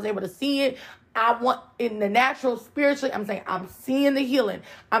care if I was able to see it. I want in the natural, spiritually, I'm saying I'm seeing the healing.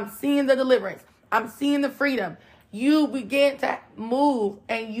 I'm seeing the deliverance. I'm seeing the freedom. You begin to move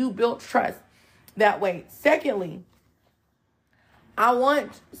and you build trust that way. Secondly,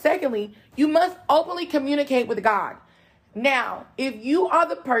 you must openly communicate with God. Now, if you are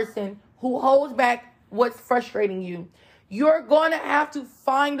the person who holds back what's frustrating you, you're going to have to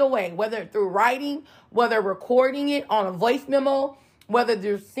find a way, whether through writing, whether recording it on a voice memo, whether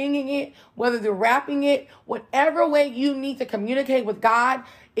they're singing it, whether they're rapping it, whatever way you need to communicate with God.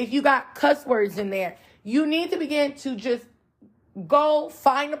 If you got cuss words in there, you need to begin to just go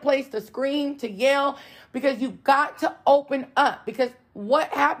find a place to scream, to yell, because you got to open up. Because what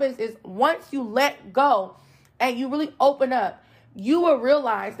happens is once you let go and you really open up, you will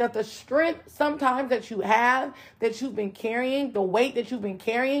realize that the strength sometimes that you have, that you've been carrying, the weight that you've been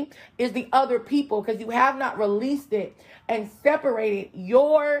carrying is the other people, because you have not released it and separated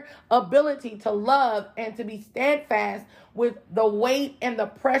your ability to love and to be steadfast with the weight and the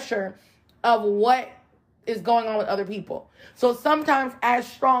pressure of what is going on with other people. So sometimes as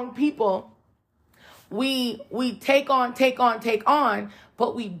strong people, we take on,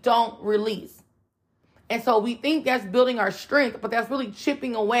 but we don't release. And so we think that's building our strength, but that's really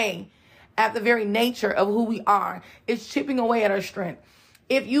chipping away at the very nature of who we are. It's chipping away at our strength.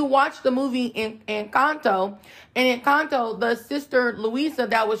 If you watch the movie Encanto, the sister Luisa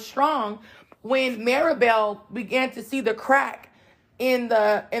that was strong, when Maribel began to see the crack in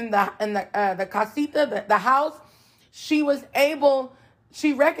the casita, the house, she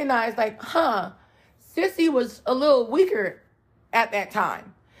recognized like, Sissy was a little weaker at that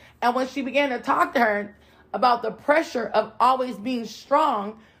time. And when she began to talk to her about the pressure of always being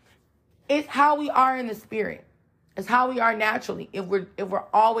strong, it's how we are in the spirit. It's how we are naturally. If we're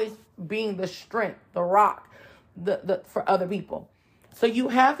always being the strength, the rock, for other people. So you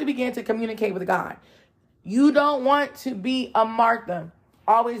have to begin to communicate with God. You don't want to be a Martha,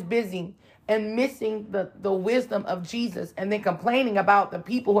 always busy and missing the wisdom of Jesus and then complaining about the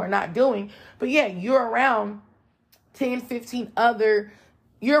people who are not doing. But yeah, you're around 10, 15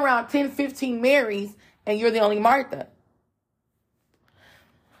 Marys and you're the only Martha.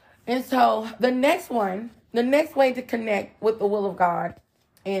 And so the next way to connect with the will of God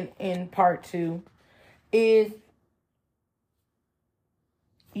in part 2 is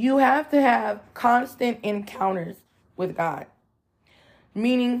you have to have constant encounters with God.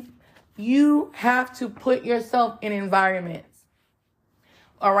 Meaning you have to put yourself in environments,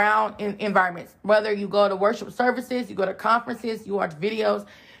 whether you go to worship services, you go to conferences, you watch videos.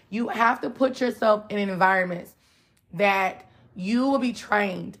 You have to put yourself in environments that you will be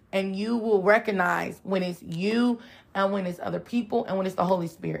trained and you will recognize when it's you and when it's other people and when it's the Holy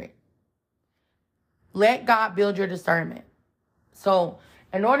Spirit. Let God build your discernment. So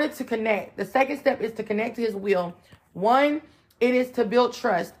in order to connect, the second step is to connect to his will. One, it is to build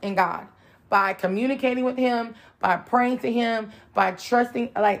trust in God by communicating with him, by praying to him, by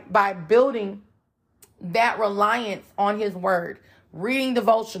trusting, like by building that reliance on his word, reading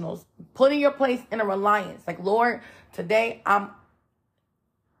devotionals, putting your place in a reliance. Like, Lord, today I'm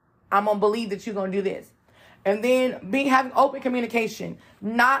going to believe that you're going to do this. And then having open communication,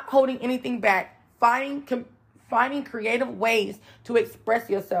 not holding anything back, finding creative ways to express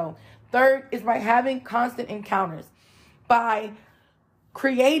yourself. Third is by having constant encounters, by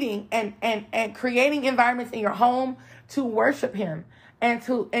creating and creating environments in your home to worship him and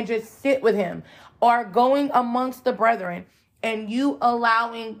just sit with him, or going amongst the brethren and you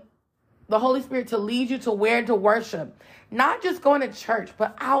allowing the Holy Spirit to lead you to where to worship. Not just going to church,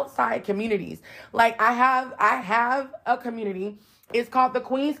 but outside communities. Like I have a community. It's called the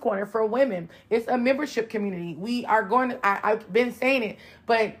Queen's Corner for women. It's a membership community. We are going to, I've been saying it,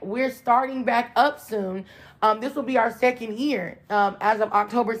 but we're starting back up soon. This will be our second year as of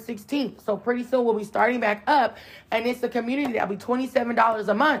October 16th. So pretty soon we'll be starting back up. And it's a community that'll be $27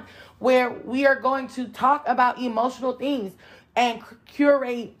 a month, where we are going to talk about emotional things and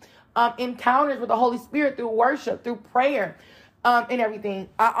curate encounters with the Holy Spirit through worship, through prayer, and everything.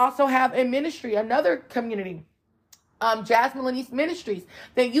 I also have a ministry, another community, Jasmine Lenise Ministries,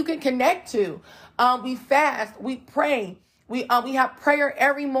 that you can connect to. We fast, we pray. We have prayer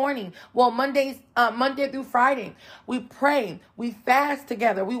every morning. Well, Monday through Friday, we pray, we fast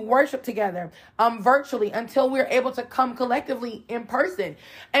together, we worship together, virtually, until we're able to come collectively in person.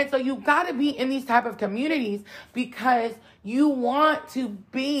 And so you got to be in these type of communities because you want to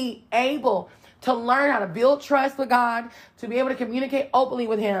be able to learn how to build trust with God, to be able to communicate openly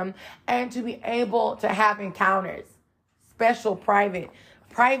with him, and to be able to have encounters, special, private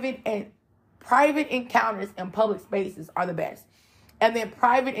encounters in public spaces are the best. And then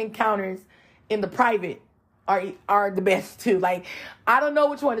private encounters in the private are the best too. Like, I don't know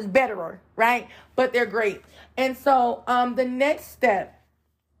which one is better, right? But they're great. And so the next step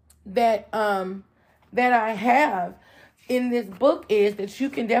that I have in this book is that you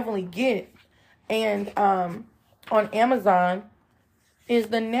can definitely get, and on Amazon, is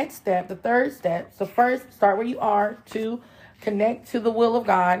the next step, the third step. So first, start where you are. 2, connect to the will of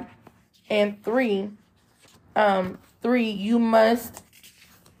God. And 3, you must,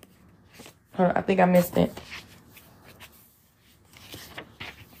 hold on, I think I missed it.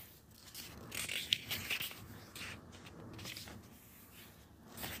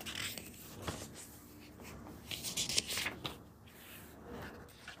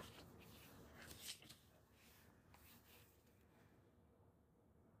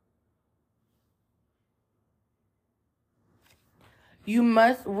 You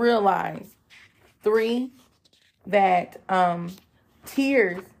must realize, 3, that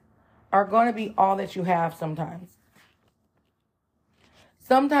tears are going to be all that you have sometimes.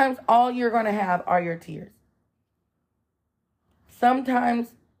 Sometimes all you're going to have are your tears.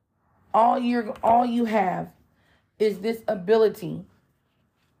 Sometimes all you have is this ability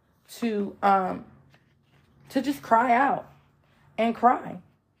to just cry out and cry.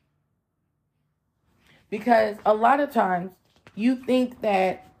 Because a lot of times you think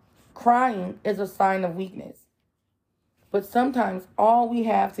that crying is a sign of weakness. But sometimes all we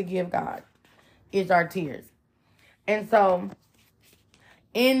have to give God is our tears. And so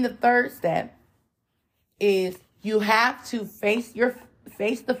in the third step is you have to face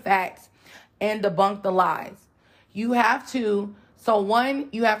the facts and debunk the lies. You have to, so 1,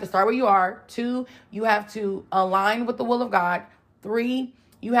 you have to start where you are. 2, you have to align with the will of God. 3,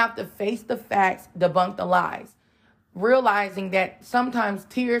 you have to face the facts, debunk the lies. Realizing that sometimes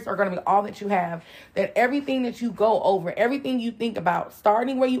tears are going to be all that you have, that everything that you go over, everything you think about,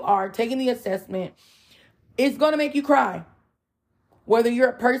 starting where you are, taking the assessment, is going to make you cry. Whether you're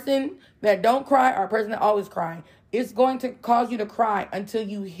a person that don't cry or a person that always cry, it's going to cause you to cry until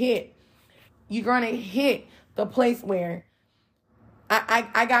you're going to hit the place where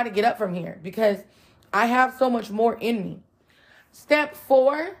I got to get up from here because I have so much more in me. Step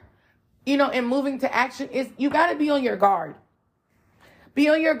 4, and moving to action is you got to be on your guard. Be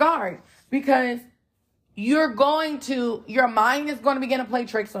on your guard because your mind is going to begin to play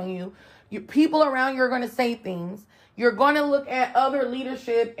tricks on you. People around you are going to say things. You're going to look at other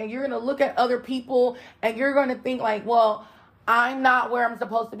leadership and you're going to look at other people and you're going to think like, well, I'm not where I'm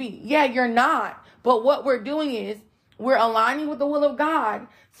supposed to be. Yeah, you're not. But what we're doing is we're aligning with the will of God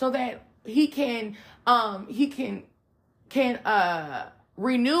so that he can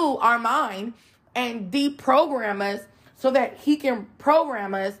renew our mind and deprogram us so that he can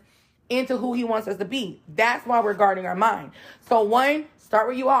program us into who he wants us to be. That's why we're guarding our mind. So 1, start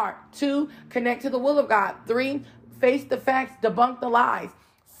where you are. 2, connect to the will of God. 3, face the facts, debunk the lies.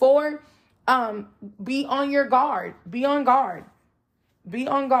 4, be on your guard. Be on guard. Be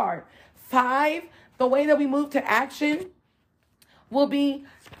on guard. 5, the way that we move to action will be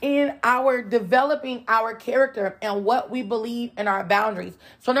in our developing our character and what we believe in our boundaries.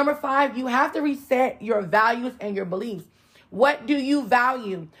 So number 5, you have to reset your values and your beliefs. What do you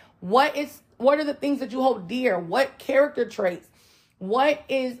value? What are the things that you hold dear? What character traits? What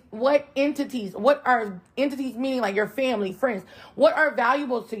entities meaning like your family, friends, what are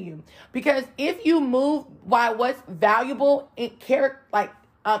valuable to you? Because if you move by what's valuable in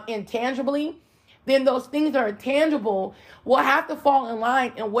intangibly, then those things that are tangible will have to fall in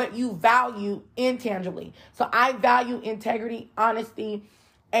line in what you value intangibly. So I value integrity, honesty,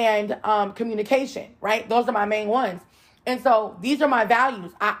 and communication, right? Those are my main ones. And so these are my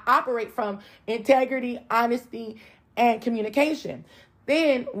values. I operate from integrity, honesty, and communication.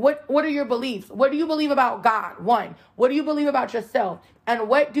 Then what are your beliefs? What do you believe about God? 1, what do you believe about yourself? And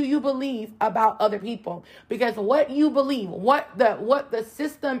what do you believe about other people? Because what you believe, what the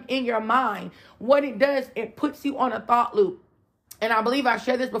system in your mind, what it does, it puts you on a thought loop. And I believe I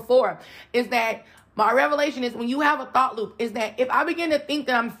shared this before, is that my revelation is when you have a thought loop, is that if I begin to think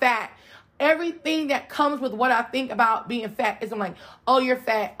that I'm fat, everything that comes with what I think about being fat is I'm like, oh, you're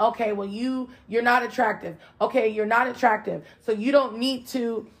fat. Okay, well, you're not attractive. Okay, you're not attractive. So you don't need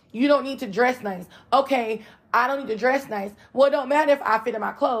to dress nice. Okay, I don't need to dress nice. Well, it don't matter if I fit in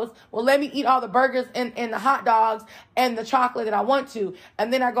my clothes. Well, let me eat all the burgers and the hot dogs and the chocolate that I want to.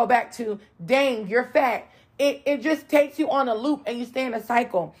 And then I go back to, dang, you're fat. It just takes you on a loop and you stay in a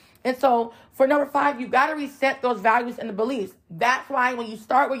cycle. And so for number 5, you got to reset those values and the beliefs. That's why when you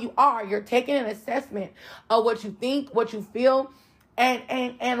start where you are, you're taking an assessment of what you think, what you feel,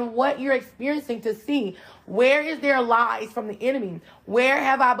 and what you're experiencing to see where is there lies from the enemy? Where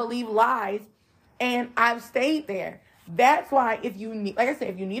have I believed lies and I've stayed there? That's why if you need, like I said,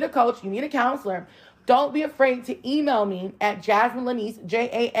 if you need a coach, you need a counselor, don't be afraid to email me at Jasmine Lanise,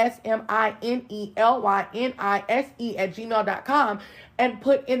 JasmineLynise@gmail.com and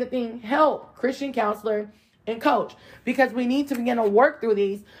put in the thing help, Christian counselor and coach, because we need to begin to work through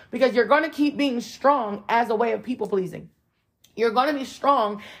these, because you're going to keep being strong as a way of people pleasing. You're going to be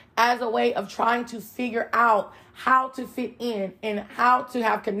strong as a way of trying to figure out how to fit in and how to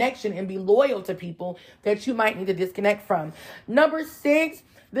have connection and be loyal to people that you might need to disconnect from. Number 6,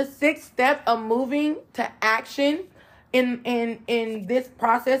 the 6th step of moving to action in this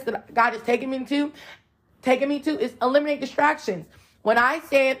process that God is taking me to is eliminate distractions. When I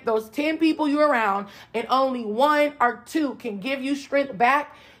said those 10 people you're around and only 1 or 2 can give you strength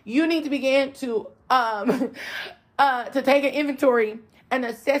back, you need to begin to take an inventory and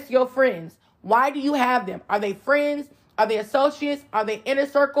assess your friends. Why do you have them? Are they friends? Are they associates? Are they inner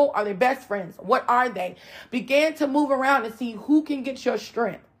circle? Are they best friends? What are they? Begin to move around and see who can get your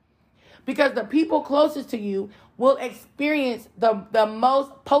strength. Because the people closest to you will experience the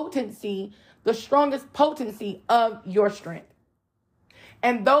most potency, the strongest potency of your strength.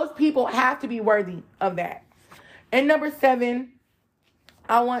 And those people have to be worthy of that. And number 7,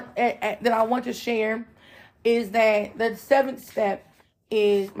 I want to share is that the 7th step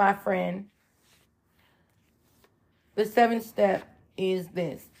is, my friend, the 7th step is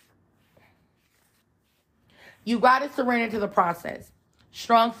this. You got to surrender to the process.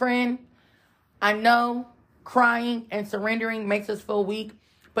 Strong friend, I know crying and surrendering makes us feel weak,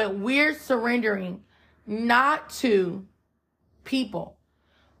 but we're surrendering not to people.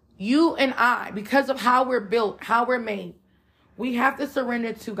 You and I, because of how we're built, how we're made, we have to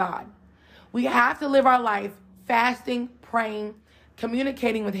surrender to God. We have to live our life fasting, praying,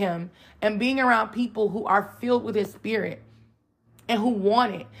 communicating with Him, and being around people who are filled with His Spirit and who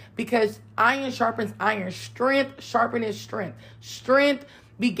want it. Because iron sharpens iron. Strength sharpens strength. Strength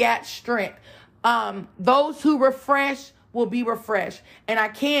begats strength. Those who refresh will be refreshed. And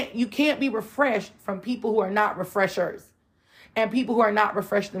you can't be refreshed from people who are not refreshers and people who are not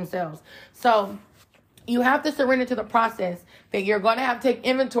refreshed themselves. So you have to surrender to the process that you're going to have to take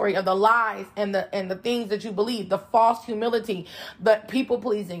inventory of the lies and the things that you believe, the false humility, the people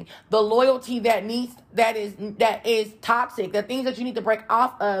pleasing, the loyalty that is toxic, the things that you need to break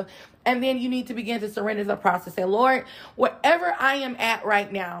off of. And then you need to begin to surrender to the process. Say, Lord, wherever I am at right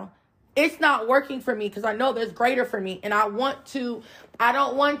now, it's not working for me because I know there's greater for me. And I don't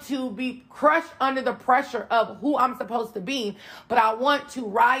want to be crushed under the pressure of who I'm supposed to be, but I want to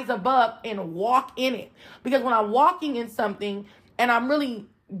rise above and walk in it. Because when I'm walking in something and I'm really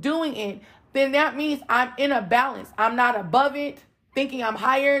doing it, then that means I'm in a balance. I'm not above it thinking I'm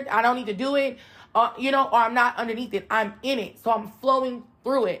higher, I don't need to do it, or I'm not underneath it. I'm in it. So I'm flowing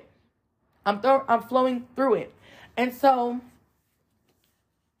through it. I'm flowing through it. And so,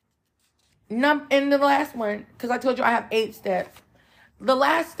 in the last one, because I told you I have 8 steps, the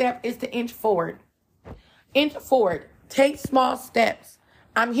last step is to inch forward. Inch forward. Take small steps.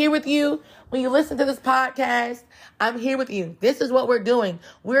 I'm here with you. When you listen to this podcast, I'm here with you. This is what we're doing.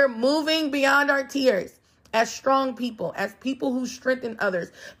 We're moving beyond our tears as strong people, as people who strengthen others,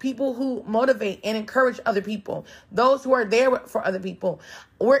 people who motivate and encourage other people, those who are there for other people.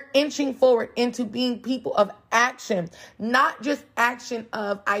 We're inching forward into being people of action, not just action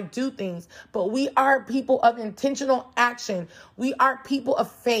of I do things, but we are people of intentional action. We are people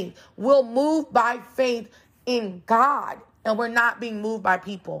of faith. We'll move by faith in God, and we're not being moved by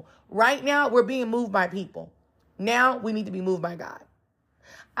people. Right now, we're being moved by people. Now, we need to be moved by God.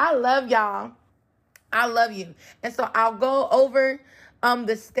 I love y'all. I love you. And so I'll go over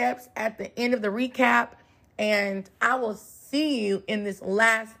the steps at the end of the recap, and I will see you in this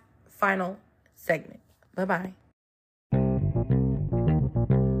last final segment. Bye-bye.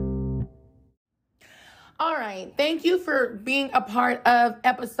 All right. Thank you for being a part of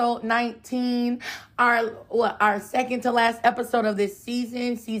episode 19, our second to last episode of this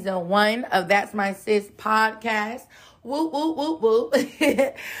season 1 of That's My Sis podcast. Woo, woo, woo, woo.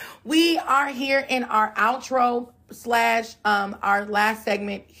 We are here in our outro / our last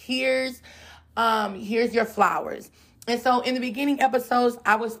segment. Here's your flowers. And so in the beginning episodes,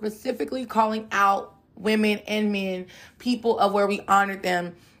 I was specifically calling out women and men, people of where we honored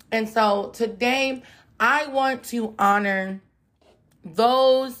them. And so today I want to honor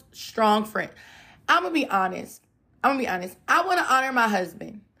those strong friends. I'm going to be honest. I want to honor my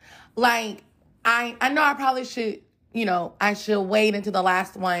husband. Like, I know I probably should, I should wait until the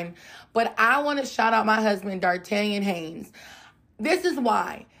last one, but I want to shout out my husband, D'Artagnan Haynes. This is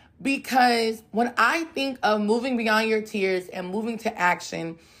why. Because when I think of moving beyond your tears and moving to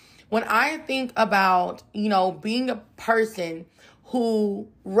action, when I think about, being a person who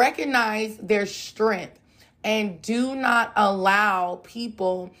recognize their strength and do not allow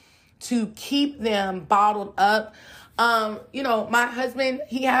people to keep them bottled up. My husband,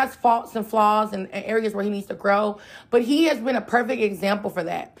 he has faults and flaws and areas where he needs to grow, but he has been a perfect example for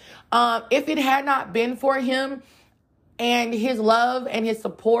that. If it had not been for him and his love and his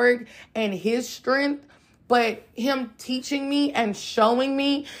support and his strength, but him teaching me and showing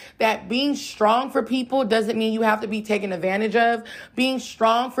me that being strong for people doesn't mean you have to be taken advantage of. Being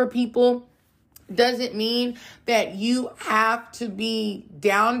strong for people doesn't mean that you have to be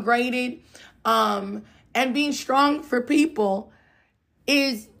downgraded. And being strong for people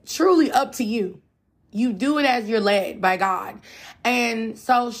is truly up to you. You do it as you're led by God. And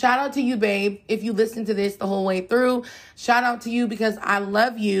so shout out to you, babe. If you listen to this the whole way through, shout out to you because I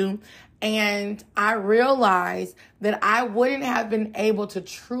love you. And I realized that I wouldn't have been able to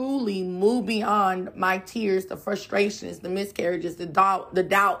truly move beyond my tears, the frustrations, the miscarriages, the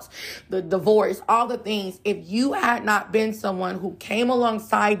doubts, the divorce, all the things, if you had not been someone who came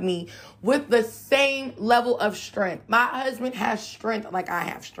alongside me with the same level of strength. My husband has strength like I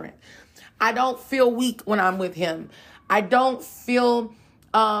have strength. I don't feel weak when I'm with him. I don't feel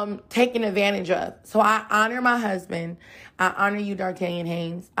taken advantage of. So I honor my husband. I honor you, D'Artagnan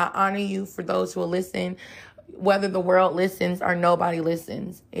Haynes. I honor you for those who will listen, whether the world listens or nobody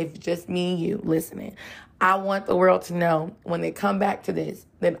listens. If just me and you listening, I want the world to know when they come back to this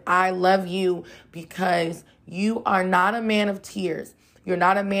that I love you because you are not a man of tears. You're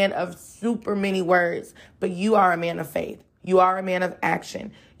not a man of super many words, but you are a man of faith. You are a man of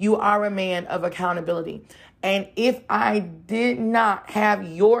action. You are a man of accountability. And if I did not have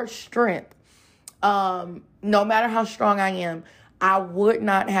your strength, no matter how strong I am, I would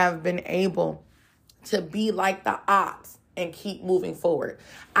not have been able to be like the ox and keep moving forward.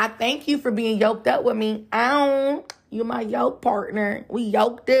 I thank you for being yoked up with me. Ow, you're my yoke partner. We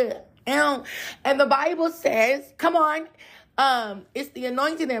yoked up. Ow. And the Bible says, come on, it's the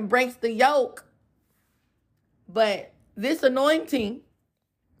anointing that breaks the yoke. But this anointing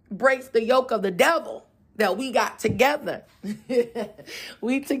breaks the yoke of the devil that we got together.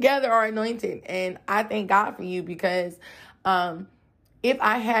 We together are anointed. And I thank God for you because if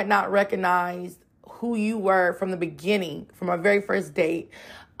I had not recognized who you were from the beginning, from our very first date,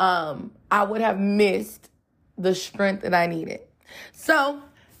 I would have missed the strength that I needed. So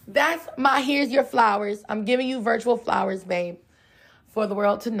that's here's your flowers. I'm giving you virtual flowers, babe, for the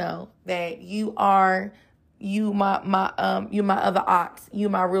world to know that you are you my other ox, you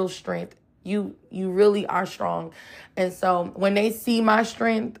my real strength. You really are strong. And so when they see my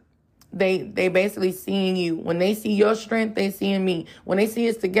strength, they basically seeing you. When they see your strength, they seeing me. When they see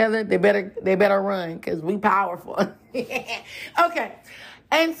us together, they better run because we powerful. Okay.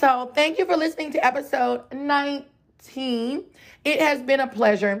 And so thank you for listening to episode 19. It has been a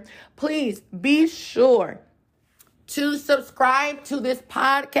pleasure. Please be sure to subscribe to this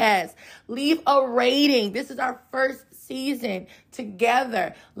podcast. Leave a rating. This is our first season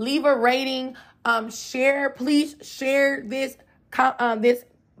together. Leave a rating. Please share this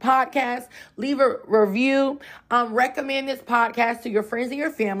podcast. Leave a review. Recommend this podcast to your friends and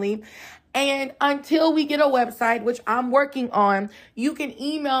your family. And until we get a website, which I'm working on, you can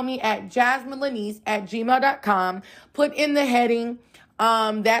email me at jasminelanice@gmail.com. Put in the heading,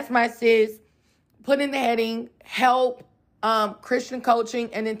 that's my sis. Put in the heading, help, Christian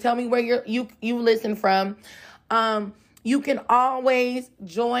coaching, and then tell me where you listen from. You can always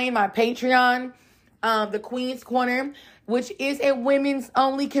join my Patreon, the Queen's Corner, which is a women's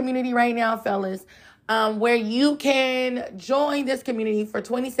only community right now, fellas. Where you can join this community for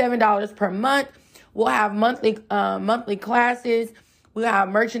 $27 per month. We'll have monthly classes. We'll have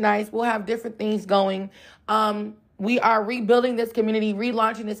merchandise. We'll have different things going. We are rebuilding this community,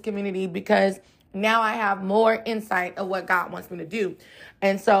 relaunching this community because now I have more insight of what God wants me to do.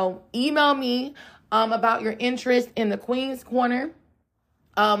 And so email me about your interest in the Queen's Corner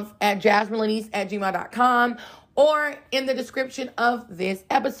at jasminelanice@gmail.com. Or in the description of this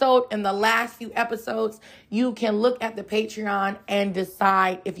episode, in the last few episodes, you can look at the Patreon and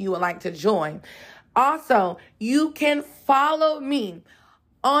decide if you would like to join. Also, you can follow me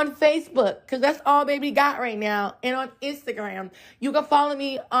on Facebook, because that's all baby got right now, and on Instagram. You can follow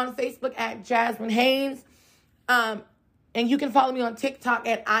me on Facebook at Jasmine Haynes. And you can follow me on TikTok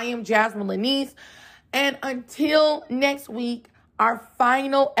at I am Jasmine Lanice. And until next week, our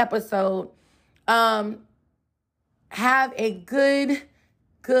final episode, have a good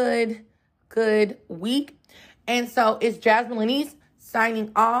week. And so it's Jasmine Lanice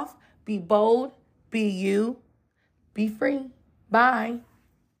signing off. Be bold, be you, be free. Bye.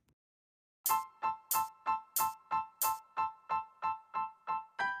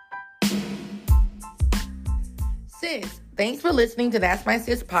 Sis, thanks for listening to That's My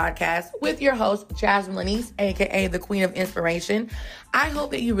Sis podcast with your host, Jasmine Lanice, aka the Queen of Inspiration. I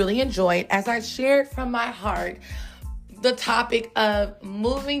hope that you really enjoyed as I shared from my heart the topic of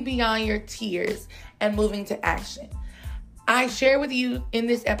moving beyond your tears and moving to action. I share with you in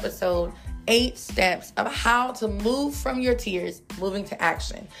this episode 8 steps of how to move from your tears, moving to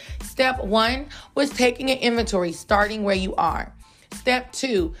action. Step 1 was taking an inventory, starting where you are. Step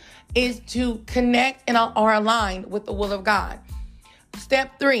 2 is to connect and are aligned with the will of God.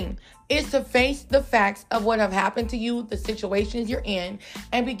 Step 3 is to face the facts of what have happened to you, the situations you're in,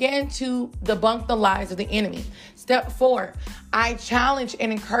 and begin to debunk the lies of the enemy. Step 4, I challenge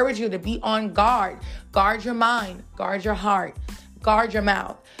and encourage you to be on guard. Guard your mind, guard your heart, guard your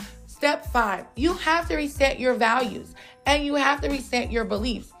mouth. Step 5, you have to reset your values and you have to reset your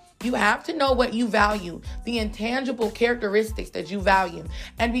beliefs. You have to know what you value, the intangible characteristics that you value,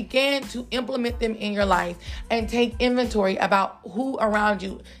 and begin to implement them in your life and take inventory about who around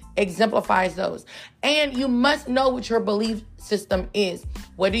you exemplifies those. And you must know what your belief system is.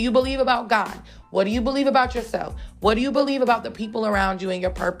 What do you believe about God? What do you believe about yourself? What do you believe about the people around you and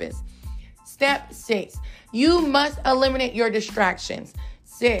your purpose? Step 6, you must eliminate your distractions.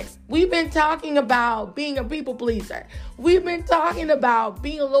 Sis, we've been talking about being a people pleaser. We've been talking about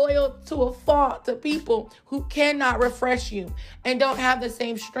being loyal to a fault to people who cannot refresh you and don't have the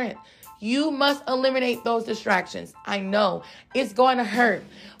same strength. You must eliminate those distractions. I know it's going to hurt.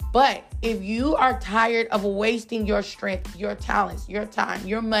 But if you are tired of wasting your strength, your talents, your time,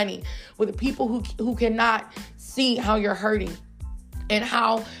 your money with people who cannot see how you're hurting and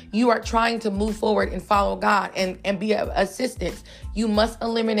how you are trying to move forward and follow God and be of assistance, you must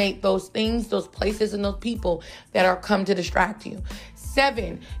eliminate those things, those places, and those people that are come to distract you.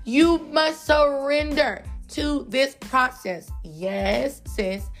 7, you must surrender to this process. Yes,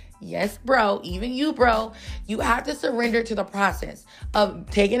 sis. Yes, bro. Even you, bro. You have to surrender to the process of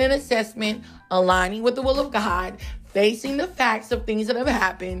taking an assessment, aligning with the will of God, facing the facts of things that have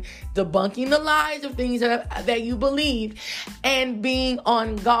happened, debunking the lies of things that you believed, and being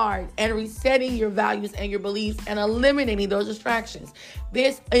on guard and resetting your values and your beliefs and eliminating those distractions.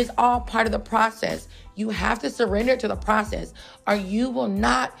 This is all part of the process. You have to surrender to the process or you will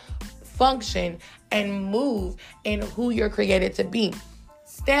not function and move in who you're created to be.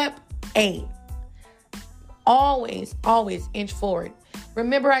 Step 8, always inch forward.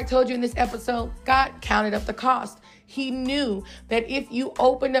 Remember I told you in this episode, God counted up the cost. He knew that if you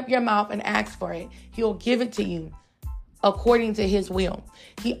opened up your mouth and asked for it, he'll give it to you. according to his will.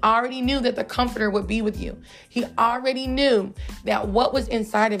 He already knew that the Comforter would be with you. He already knew that what was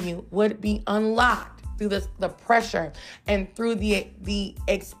inside of you would be unlocked through the pressure and through the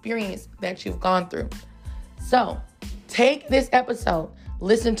experience that you've gone through. So take this episode,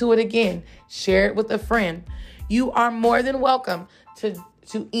 listen to it again, share it with a friend. You are more than welcome to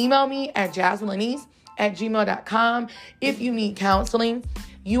email me at jasminelanice@gmail.com. If you need counseling,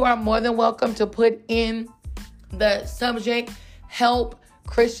 you are more than welcome to put in the subject, help,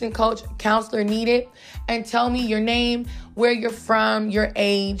 Christian coach, counselor needed, and tell me your name, where you're from, your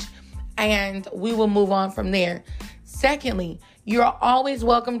age, and we will move on from there. Secondly, you're always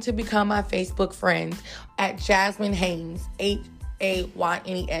welcome to become my Facebook friend at Jasmine Haynes, Haynes is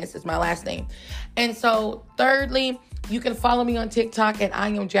my last name. And so thirdly, you can follow me on TikTok at I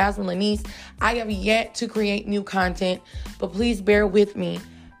am Jasmine Lanice. I have yet to create new content, but please bear with me.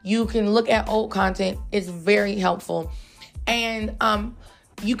 You can look at old content. It's very helpful. And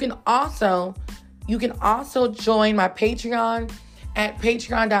you can also join my Patreon at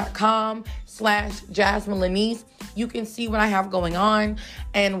patreon.com/Jasmine Lanice. You can see what I have going on,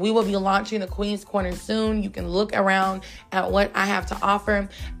 and we will be launching the Queen's Corner soon. You can look around at what I have to offer,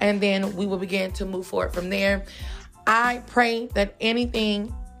 and then we will begin to move forward from there. I pray that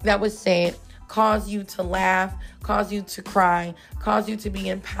anything that was said caused you to laugh, caused you to cry, caused you to be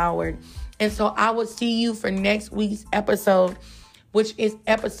empowered. And so I will see you for next week's episode, which is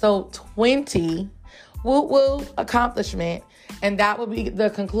episode 20, woo accomplishment. And that will be the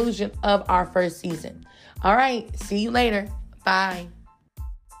conclusion of our first season. All right. See you later. Bye.